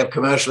 If they have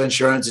commercial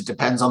insurance, it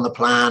depends on the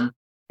plan.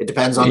 It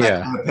depends on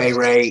their pay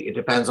rate. It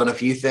depends on a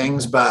few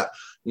things, but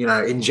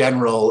in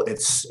general,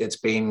 it's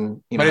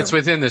been, But it's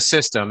within the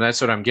system.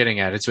 That's what I'm getting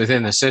at. It's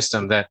within the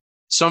system that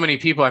so many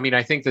people,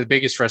 I think the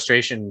biggest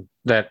frustration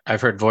that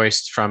I've heard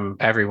voiced from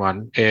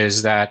everyone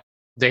is that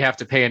they have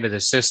to pay into the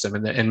system,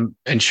 and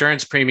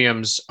insurance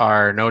premiums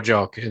are no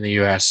joke in the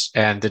US,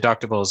 and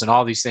deductibles and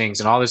all these things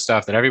and all this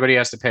stuff that everybody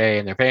has to pay,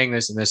 and they're paying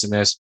this and this and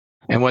this.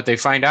 And what they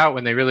find out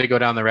when they really go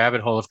down the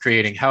rabbit hole of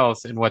creating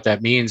health and what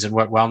that means and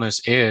what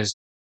wellness is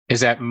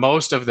that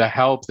most of the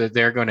help that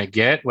they're going to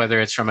get, whether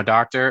it's from a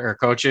doctor or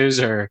coaches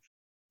or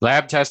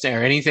lab testing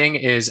or anything,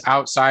 is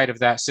outside of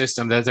that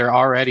system that they're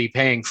already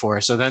paying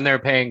for. So then they're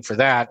paying for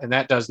that, and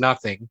that does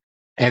nothing.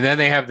 And then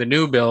they have the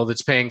new bill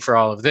that's paying for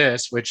all of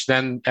this, which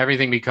then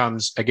everything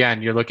becomes,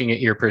 again, you're looking at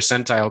your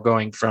percentile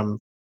going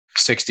from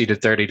 60 to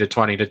 30 to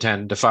 20 to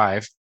 10 to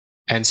 5.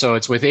 And so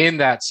it's within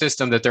that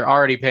system that they're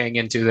already paying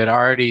into that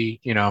already,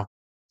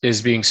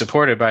 is being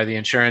supported by the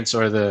insurance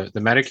or the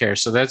Medicare.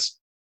 So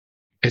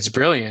it's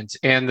brilliant.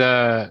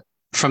 And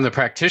from the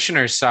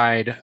practitioner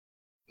side,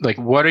 like,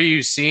 what are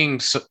you seeing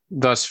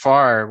thus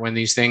far when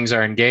these things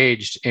are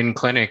engaged in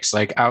clinics,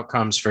 like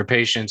outcomes for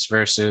patients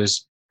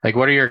versus like,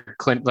 what are your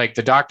like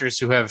the doctors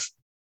who have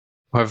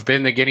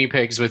been the guinea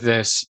pigs with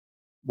this?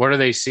 What are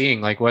they seeing?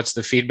 Like, what's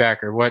the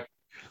feedback or what's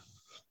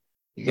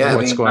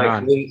going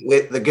on?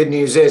 The good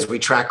news is we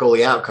track all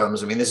the outcomes.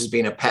 This has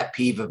been a pet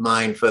peeve of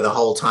mine for the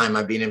whole time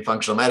I've been in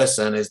functional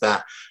medicine, is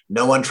that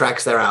no one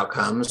tracks their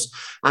outcomes.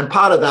 And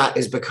part of that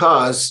is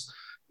because,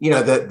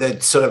 the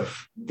sort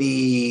of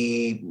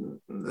the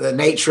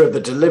nature of the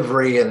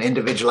delivery and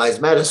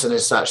individualized medicine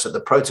is such that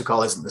the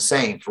protocol isn't the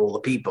same for all the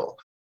people.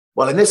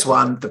 Well, in this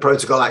one, the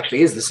protocol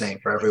actually is the same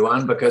for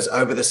everyone, because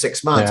over the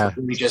 6 months,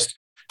 we're really just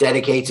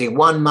dedicating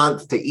 1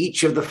 month to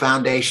each of the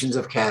foundations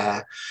of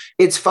care.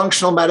 It's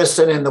functional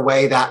medicine in the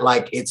way that,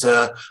 like, it's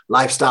a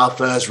lifestyle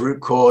first,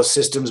 root cause,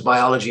 systems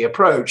biology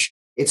approach.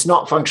 It's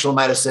not functional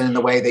medicine in the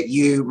way that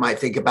you might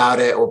think about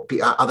it, or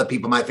other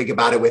people might think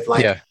about it with,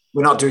 like,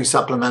 we're not doing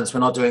supplements,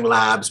 we're not doing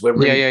labs, we're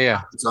really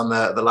focused on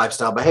the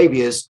lifestyle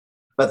behaviors,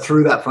 but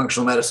through that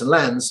functional medicine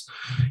lens.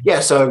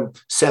 So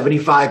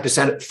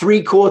 75%,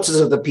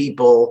 3/4 of the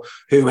people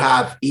who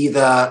have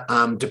either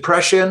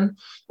depression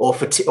or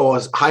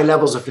high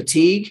levels of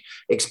fatigue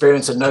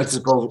experience a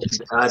noticeable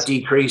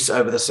decrease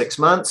over the 6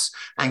 months.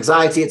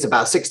 Anxiety, it's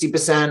about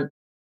 60%.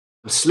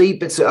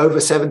 Sleep, it's over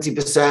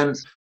 70%.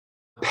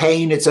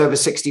 Pain, it's over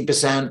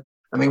 60%.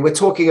 We're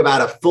talking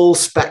about a full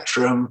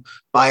spectrum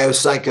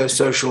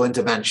biopsychosocial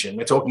intervention.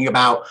 We're talking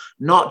about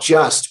not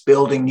just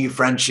building new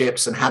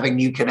friendships and having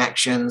new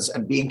connections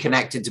and being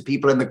connected to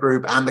people in the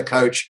group and the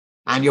coach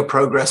and your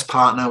progress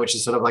partner, which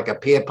is sort of like a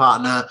peer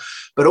partner,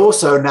 but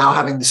also now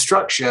having the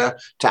structure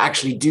to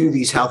actually do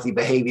these healthy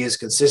behaviors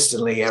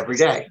consistently every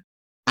day.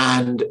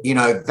 And,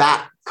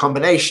 that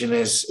combination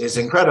is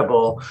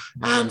incredible.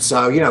 And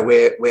so,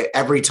 we're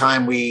every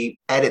time we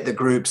edit the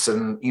groups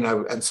and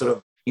sort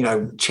of,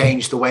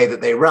 change the way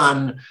that they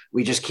run,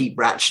 we just keep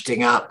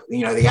ratcheting up,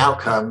 the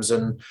outcomes.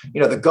 And,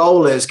 the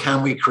goal is,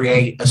 can we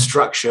create a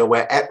structure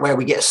where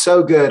we get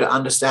so good at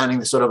understanding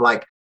the sort of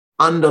like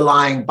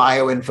underlying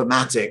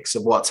bioinformatics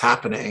of what's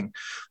happening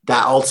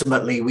that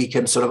ultimately we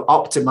can sort of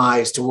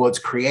optimize towards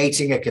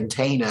creating a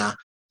container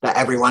that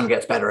everyone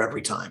gets better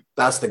every time.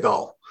 That's the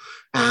goal.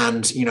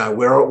 And,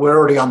 we're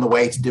already on the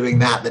way to doing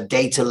that. The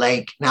data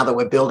lake, now that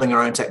we're building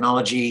our own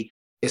technology,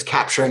 is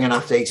capturing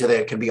enough data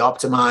that it can be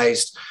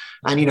optimized.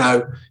 And,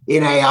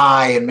 in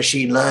AI and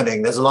machine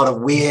learning, there's a lot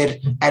of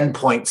weird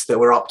endpoints that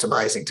we're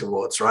optimizing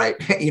towards, right?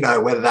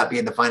 Whether that be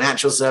in the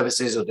financial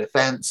services or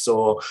defense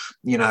or,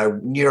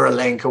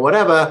 Neuralink or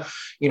whatever,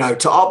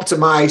 to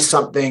optimize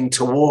something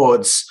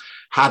towards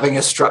having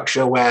a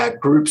structure where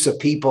groups of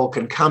people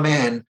can come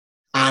in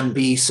and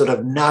be sort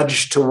of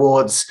nudged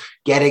towards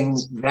getting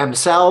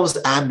themselves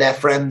and their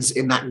friends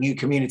in that new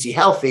community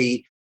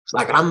healthy.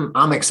 Like,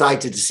 I'm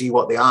excited to see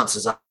what the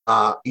answers are,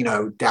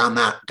 down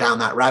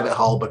that rabbit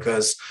hole,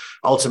 because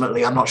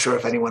ultimately I'm not sure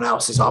if anyone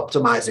else is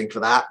optimizing for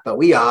that, but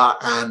we are.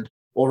 And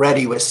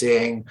already we're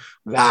seeing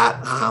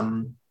that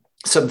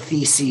some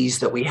theses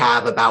that we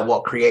have about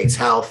what creates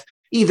health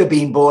either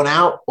being borne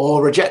out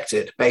or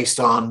rejected based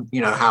on,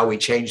 how we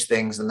change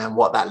things and then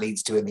what that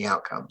leads to in the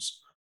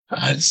outcomes.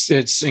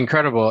 It's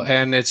incredible,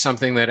 and it's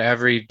something that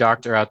every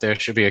doctor out there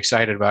should be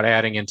excited about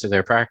adding into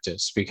their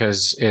practice,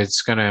 because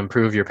it's going to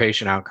improve your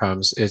patient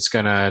outcomes. It's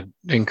going to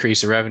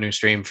increase a revenue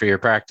stream for your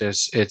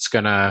practice. It's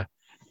going to,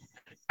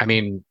 I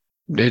mean,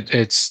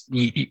 it's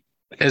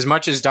as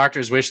much as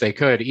doctors wish they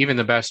could, even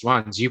the best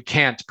ones, you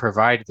can't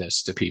provide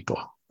this to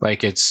people.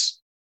 Like it's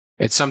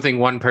something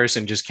one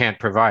person just can't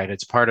provide.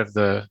 It's part of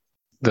the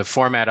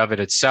format of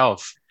it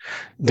itself.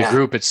 The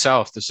group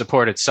itself, the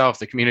support itself,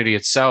 the community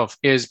itself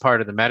is part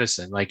of the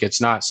medicine. Like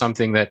it's not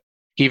something that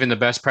even the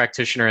best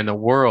practitioner in the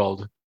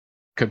world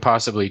could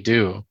possibly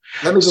do.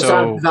 Let me just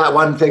add to that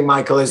one thing,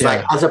 Michael, is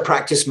like as a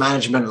practice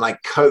management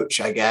like coach,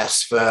 I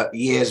guess, for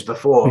years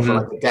before, for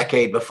like a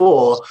decade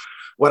before,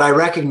 what I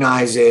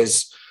recognize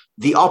is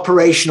the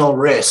operational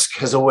risk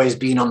has always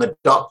been on the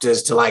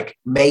doctors to like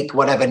make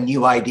whatever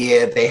new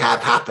idea they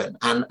have happen.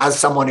 And as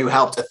someone who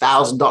helped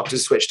 1,000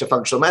 doctors switch to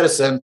functional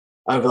medicine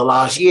over the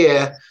last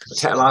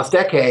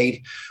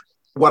decade,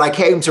 what I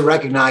came to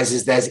recognize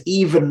is there's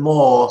even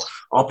more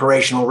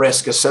operational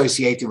risk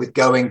associated with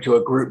going to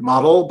a group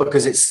model,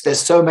 because there's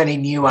so many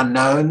new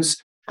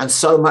unknowns and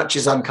so much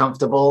is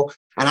uncomfortable.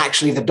 And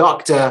actually the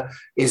doctor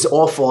is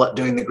awful at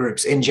doing the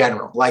groups in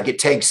general. Like it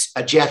takes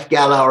a Jeff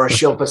Geller or a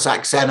Shilpa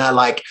Saxena,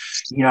 like,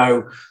 you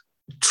know,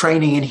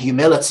 training in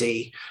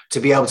humility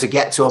to be able to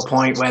get to a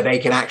point where they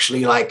can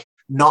actually like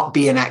not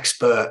be an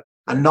expert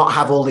and not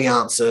have all the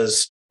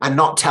answers and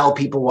not tell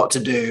people what to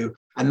do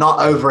and not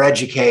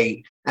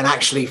overeducate, and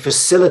actually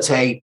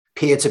facilitate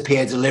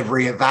peer-to-peer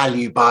delivery of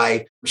value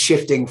by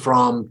shifting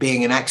from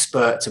being an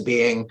expert to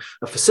being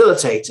a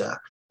facilitator.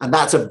 And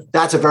that's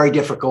a very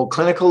difficult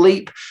clinical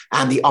leap.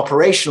 And the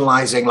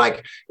operationalizing,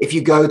 like if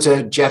you go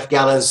to Jeff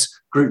Geller's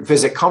group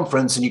visit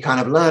conference and you kind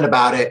of learn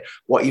about it,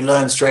 what you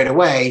learn straight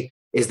away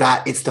is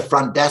that it's the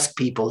front desk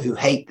people who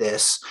hate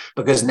this,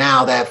 because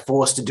now they're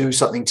forced to do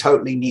something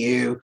totally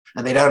new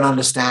and they don't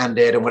understand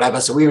it and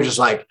whatever. So we were just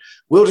like,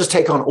 we'll just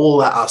take on all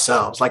that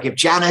ourselves. Like if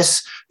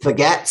Janice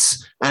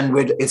forgets and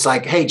it's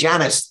like, hey,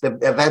 Janice, the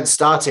event's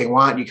starting,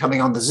 why aren't you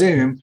coming on the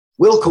Zoom?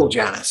 We'll call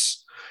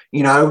Janice.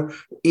 You know,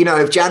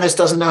 if Janice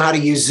doesn't know how to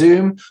use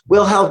Zoom,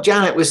 we'll help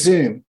Janet with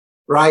Zoom,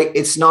 right?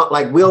 It's not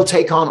like we'll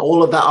take on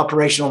all of that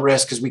operational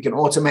risk because we can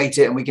automate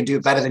it and we can do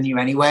it better than you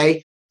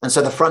anyway. And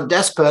so the front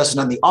desk person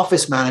and the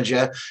office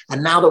manager,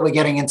 and now that we're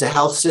getting into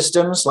health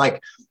systems,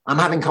 like I'm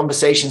having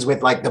conversations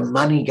with like the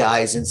money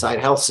guys inside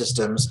health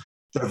systems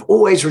that have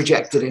always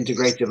rejected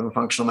integrative and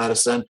functional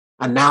medicine.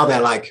 And now they're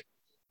like,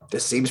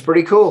 this seems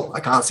pretty cool.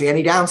 I can't see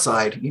any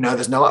downside. You know,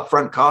 there's no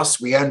upfront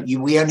costs. We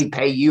only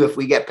pay you if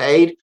we get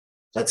paid.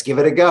 Let's give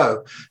it a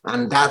go.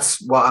 And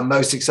that's what I'm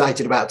most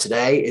excited about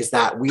today, is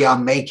that we are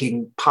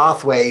making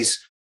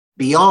pathways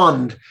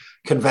beyond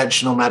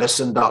conventional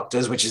medicine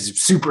doctors, which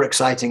is super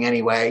exciting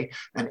anyway,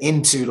 and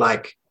into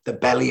like the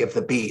belly of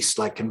the beast,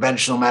 like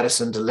conventional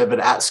medicine delivered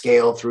at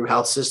scale through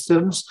health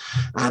systems.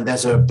 And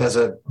there's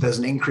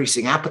an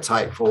increasing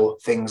appetite for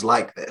things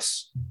like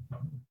this.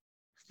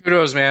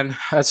 Kudos, man.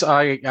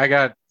 I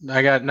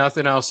got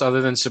nothing else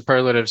other than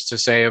superlatives to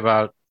say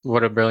about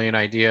what a brilliant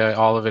idea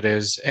all of it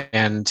is.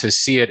 And to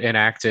see it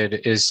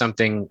enacted is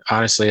something,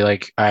 honestly,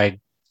 like I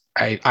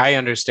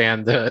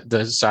understand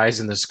the size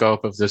and the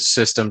scope of the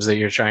systems that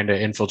you're trying to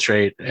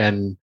infiltrate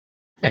and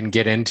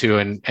get into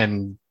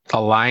and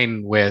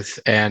align with.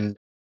 And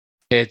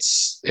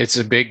it's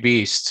a big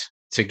beast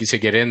to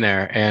get in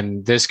there.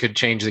 And this could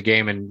change the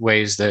game in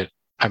ways that,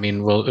 I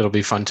mean, it'll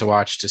be fun to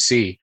watch, to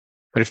see.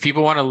 But if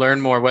people want to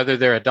learn more, whether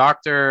they're a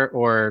doctor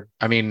or,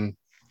 I mean,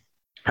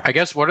 I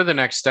guess, what are the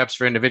next steps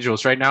for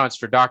individuals? Right now it's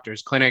for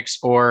doctors, clinics,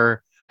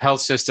 or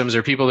health systems,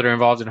 or people that are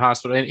involved in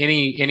hospital. And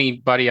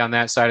anybody on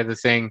that side of the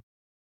thing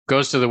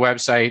goes to the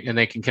website and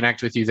they can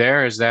connect with you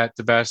there. Is that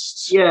the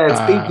best? Yeah, it's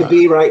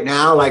B2B right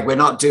now. Like we're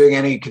not doing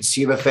any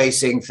consumer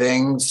facing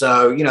things.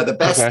 So, you know, the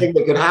best thing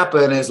that could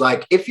happen is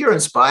like, if you're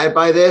inspired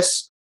by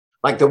this,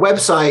 like the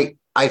website,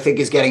 I think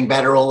is getting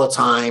better all the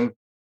time,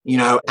 you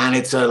know, and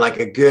it's like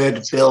a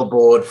good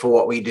billboard for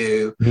what we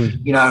do,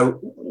 you know,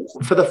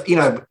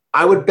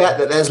 I would bet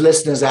that there's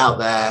listeners out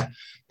there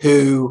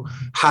who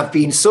have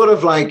been sort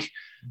of like,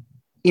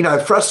 you know,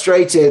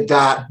 frustrated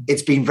that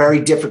it's been very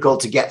difficult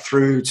to get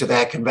through to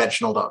their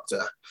conventional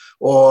doctor,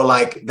 or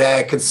like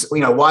you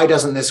know, why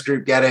doesn't this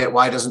group get it?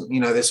 Why doesn't, you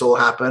know, this all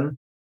happen?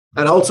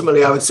 And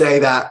ultimately I would say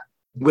that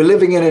we're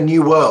living in a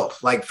new world.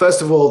 Like,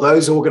 first of all,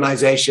 those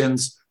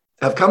organizations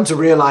have come to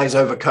realize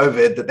over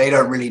COVID that they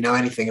don't really know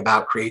anything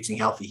about creating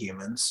healthy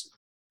humans,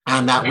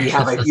 and that we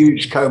have a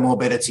huge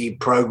comorbidity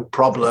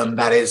problem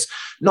that is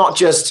not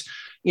just,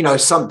 you know,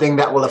 something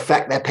that will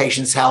affect their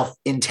patient's health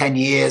in 10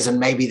 years, and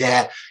maybe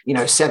their, you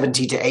know,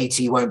 70 to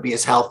 80 won't be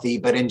as healthy,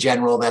 but in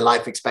general, their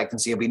life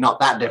expectancy will be not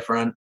that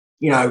different.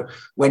 You know,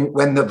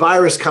 when the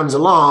virus comes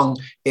along,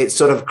 it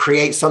sort of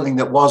creates something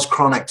that was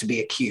chronic to be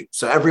acute.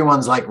 So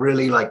everyone's like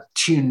really like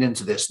tuned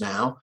into this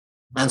now.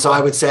 And so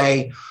I would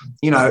say,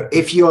 you know,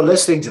 if you're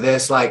listening to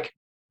this, like,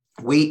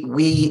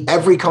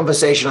 every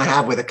conversation I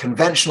have with a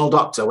conventional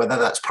doctor, whether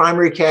that's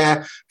primary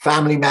care,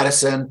 family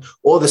medicine,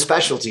 or the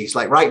specialties,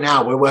 like right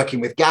now, we're working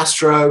with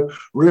gastro,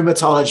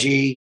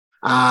 rheumatology,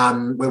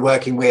 we're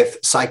working with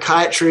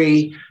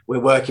psychiatry, we're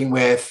working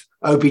with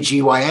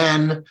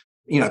OBGYN,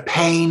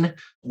 pain.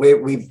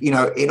 We've,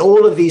 in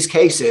all of these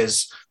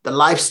cases, the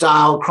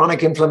lifestyle,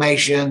 chronic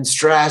inflammation,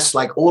 stress,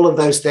 like all of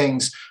those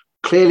things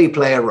clearly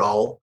play a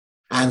role.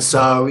 And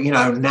so,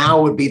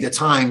 now would be the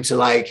time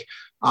to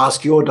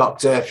ask your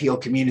doctor if your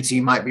community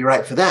might be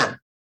right for them.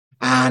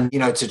 And,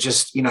 to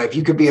just, if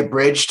you could be a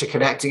bridge to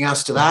connecting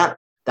us to that,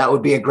 that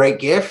would be a great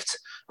gift.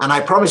 And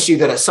I promise you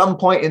that at some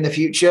point in the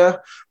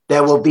future,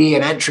 there will be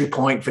an entry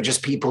point for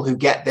just people who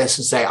get this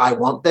and say, I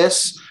want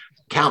this,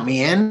 count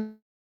me in.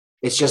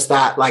 It's just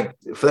that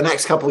for the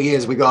next couple of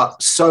years, we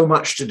got so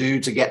much to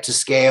do to get to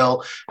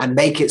scale and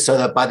make it so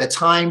that by the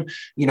time,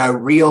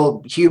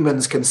 real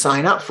humans can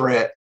sign up for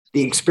it,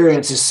 the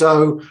experience is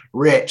so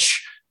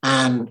rich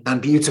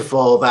and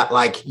beautiful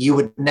that you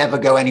would never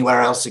go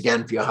anywhere else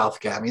again for your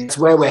healthcare. I mean, that's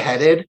where we're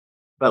headed.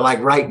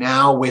 But right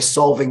now, we're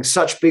solving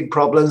such big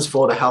problems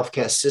for the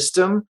healthcare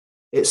system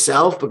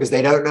itself because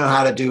they don't know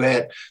how to do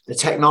it. The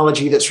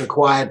technology that's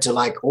required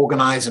to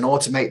organize and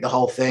automate the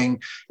whole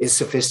thing is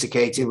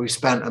sophisticated. We've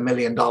spent $1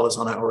 million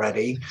on it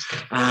already.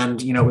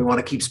 And, we want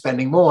to keep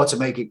spending more to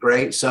make it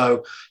great.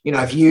 So,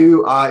 if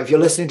you're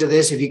listening to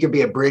this, if you could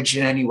be a bridge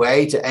in any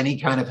way to any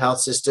kind of health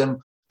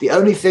system, the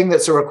only thing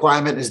that's a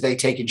requirement is they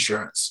take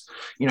insurance.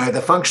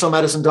 The functional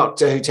medicine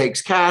doctor who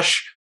takes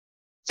cash,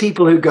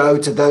 people who go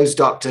to those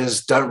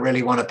doctors don't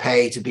really want to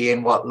pay to be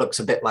in what looks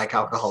a bit like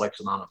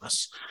Alcoholics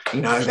Anonymous.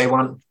 They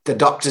want the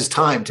doctor's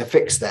time to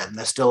fix them.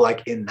 They're still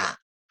in that.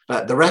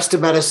 But the rest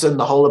of medicine,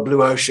 the whole of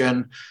Blue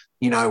Ocean,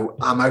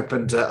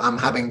 I'm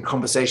having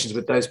conversations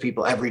with those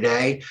people every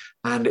day.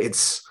 And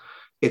it's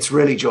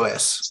really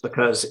joyous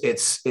because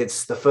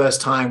it's the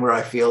first time where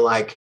I feel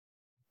like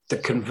the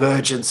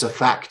convergence of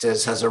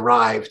factors has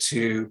arrived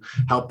to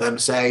help them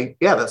say,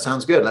 yeah, that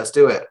sounds good. Let's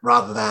do it.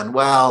 Rather than,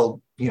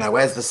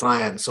 where's the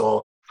science,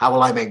 or how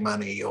will I make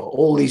money, or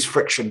all these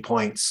friction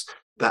points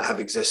that have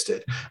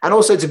existed. And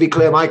also, to be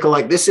clear, Michael,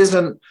 this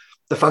isn't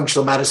the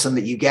functional medicine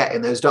that you get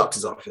in those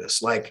doctor's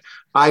office.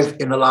 I've,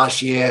 in the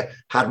last year,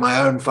 had my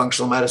own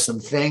functional medicine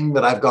thing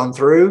that I've gone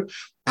through.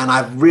 And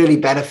I've really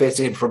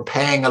benefited from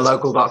paying a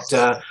local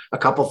doctor a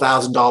couple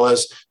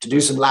 $1,000s to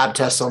do some lab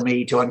tests on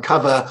me to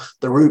uncover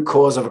the root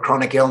cause of a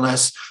chronic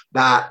illness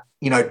that,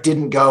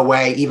 didn't go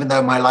away, even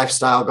though my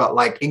lifestyle got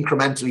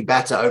incrementally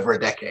better over a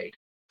decade.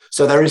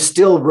 So there is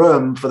still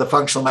room for the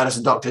functional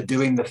medicine doctor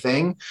doing the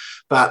thing,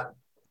 but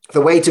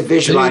the way to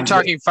visualize. So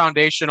you're talking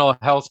foundational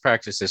health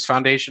practices,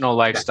 foundational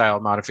lifestyle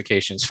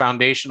modifications,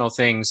 foundational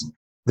things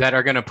that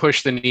are going to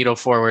push the needle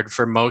forward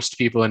for most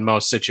people in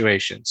most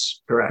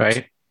situations. Correct.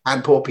 Right.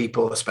 And poor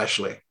people,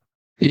 especially.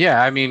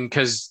 Yeah.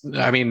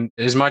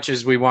 As much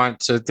as we want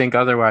to think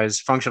otherwise,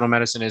 functional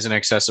medicine isn't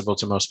accessible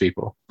to most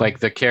people.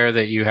 The care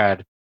that you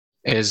had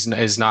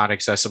is not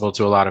accessible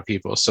to a lot of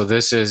people. So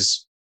this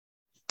is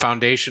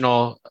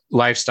foundational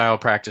lifestyle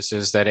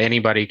practices that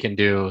anybody can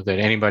do, that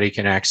anybody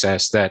can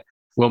access, that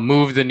will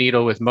move the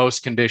needle with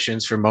most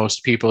conditions for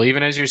most people,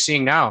 even as you're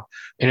seeing now.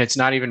 And it's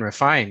not even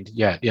refined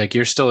yet.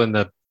 You're still in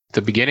the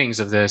beginnings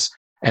of this.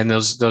 And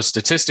those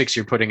statistics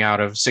you're putting out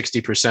of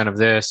 60% of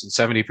this and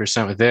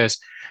 70% with this,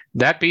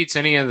 that beats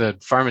any of the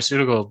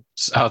pharmaceuticals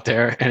out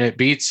there. And it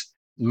beats,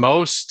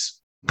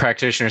 most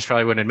practitioners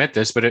probably wouldn't admit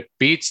this, but it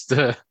beats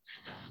the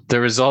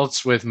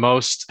results with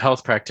most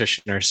health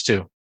practitioners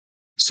too.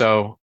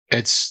 So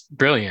it's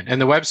brilliant. And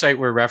the website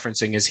we're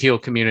referencing is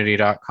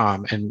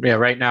healcommunity.com. And yeah,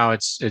 right now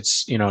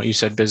it's, you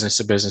said business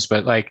to business,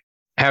 but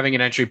having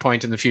an entry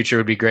point in the future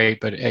would be great.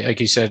 But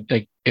like you said,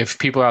 if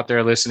people out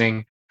there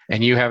listening,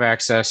 and you have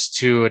access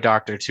to a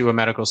doctor, to a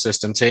medical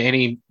system, to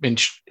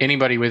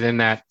anybody within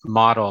that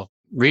model,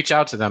 reach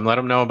out to them, let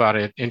them know about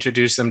it,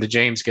 introduce them to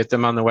James, get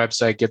them on the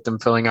website, get them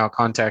filling out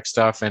contact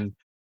stuff. And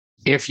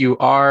if you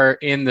are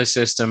in the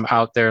system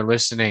out there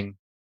listening,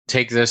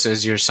 take this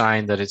as your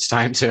sign that it's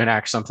time to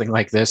enact something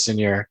like this in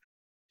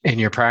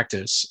your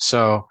practice.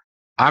 So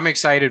I'm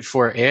excited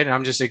for it.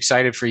 I'm just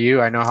excited for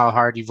you. I know how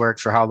hard you've worked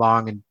for how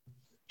long and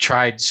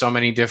tried so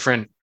many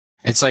different.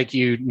 It's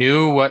you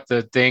knew what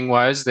the thing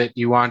was that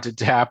you wanted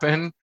to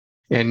happen.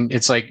 And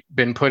it's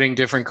been putting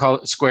different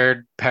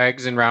squared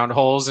pegs in round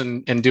holes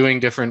and doing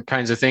different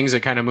kinds of things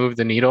that kind of move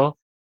the needle.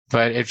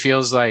 But it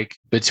feels like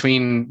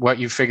between what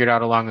you figured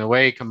out along the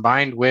way,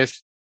 combined with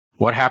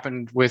what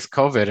happened with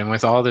COVID and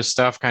with all this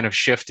stuff kind of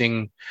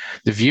shifting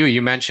the view,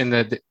 you mentioned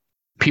that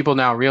people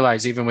now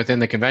realize, even within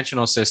the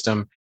conventional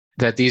system,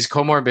 that these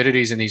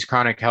comorbidities and these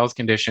chronic health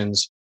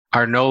conditions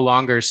are no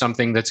longer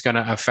something that's going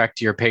to affect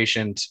your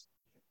patient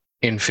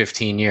in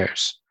 15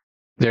 years.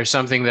 There's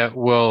something that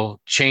will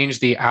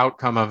change the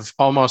outcome of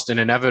almost an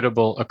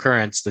inevitable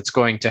occurrence that's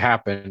going to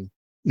happen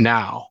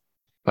now.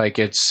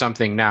 It's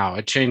something now.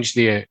 It changed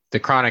the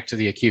chronic to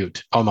the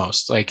acute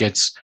almost.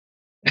 It's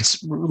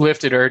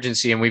lifted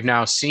urgency. And we've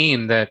now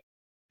seen that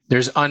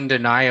there's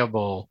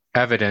undeniable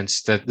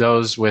evidence that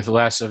those with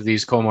less of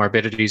these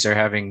comorbidities are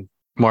having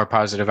more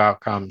positive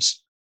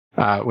outcomes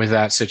with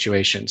that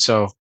situation.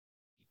 So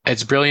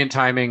it's brilliant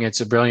timing.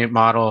 It's a brilliant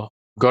model.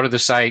 Go to the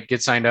site,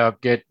 get signed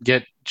up, get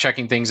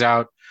checking things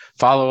out,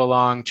 follow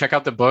along, check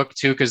out the book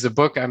too, because the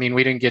book, I mean,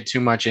 we didn't get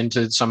too much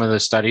into some of the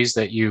studies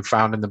that you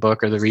found in the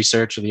book or the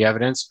research or the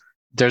evidence.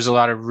 There's a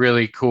lot of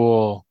really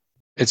cool,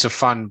 it's a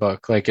fun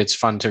book. Like, it's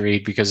fun to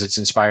read because it's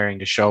inspiring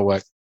to show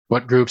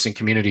what groups and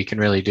community can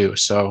really do.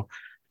 So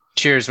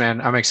cheers, man.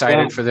 I'm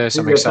excited for this.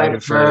 I'm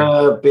excited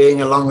for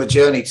being along the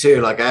journey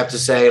too. Like, I have to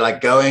say,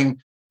 like,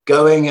 going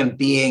and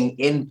being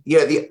in,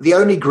 the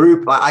only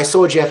group, I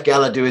saw Jeff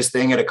Geller do his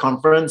thing at a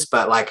conference,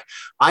 but like,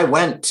 I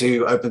went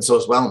to Open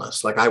Source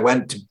Wellness. Like, I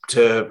went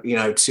to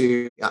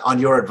on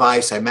your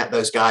advice, I met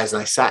those guys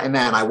and I sat in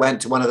there and I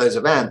went to one of those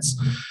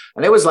events,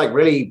 and it was like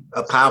really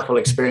a powerful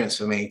experience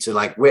for me to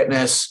like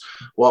witness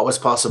what was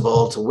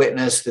possible, to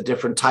witness the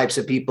different types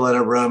of people in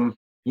a room,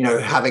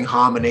 having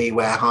harmony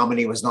where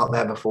harmony was not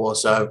there before.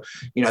 So,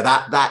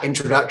 that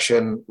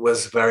introduction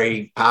was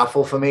very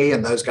powerful for me,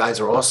 and those guys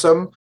are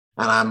awesome.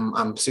 And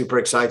I'm super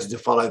excited to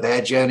follow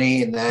their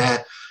journey and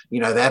their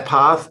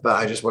path. But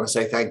I just want to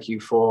say thank you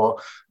for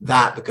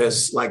that,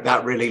 because like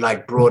that really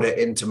like brought it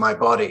into my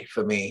body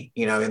for me,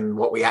 in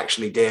what we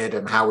actually did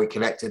and how we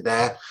connected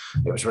there.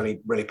 It was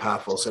really, really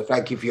powerful. So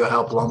thank you for your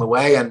help along the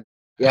way. And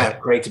yeah,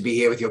 great to be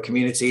here with your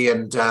community,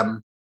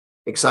 and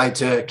excited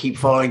to keep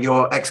following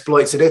your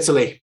exploits in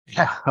Italy.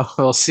 Yeah,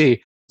 we'll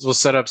see. We'll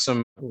set up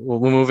we'll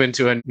move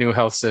into a new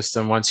health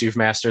system. Once you've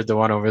mastered the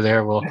one over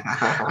there,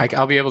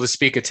 I'll be able to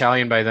speak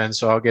Italian by then.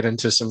 So I'll get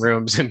into some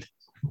rooms and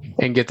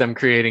get them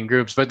creating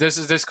groups. But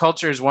this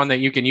culture is one that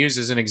you can use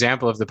as an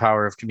example of the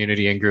power of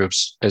community and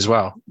groups as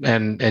well.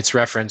 And it's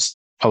referenced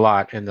a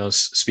lot in those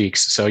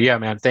speaks. So yeah,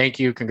 man, thank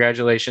you.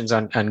 Congratulations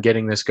on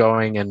getting this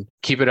going, and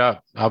keep it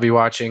up. I'll be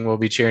watching. We'll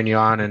be cheering you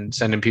on and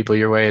sending people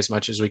your way as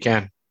much as we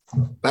can.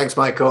 Thanks,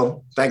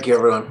 Michael. Thank you,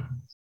 everyone.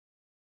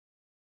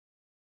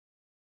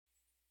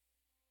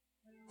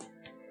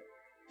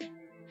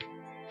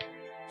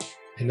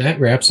 And that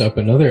wraps up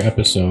another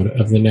episode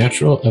of the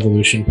Natural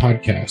Evolution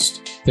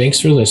Podcast.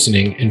 Thanks for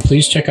listening, and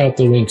please check out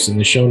the links in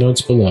the show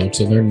notes below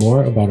to learn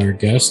more about our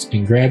guest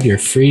and grab your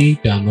free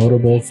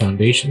downloadable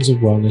Foundations of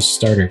Wellness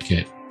Starter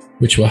Kit,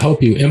 which will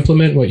help you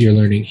implement what you're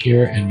learning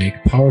here and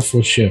make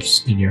powerful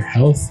shifts in your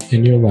health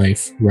and your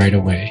life right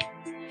away.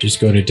 Just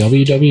go to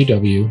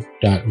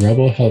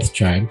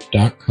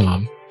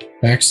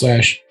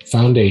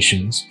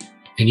www.rebelhealthtribe.com/foundations,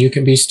 and you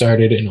can be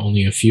started in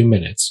only a few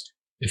minutes.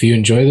 If you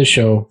enjoy the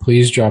show,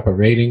 please drop a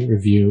rating,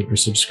 review, or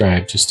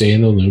subscribe to stay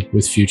in the loop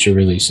with future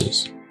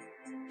releases.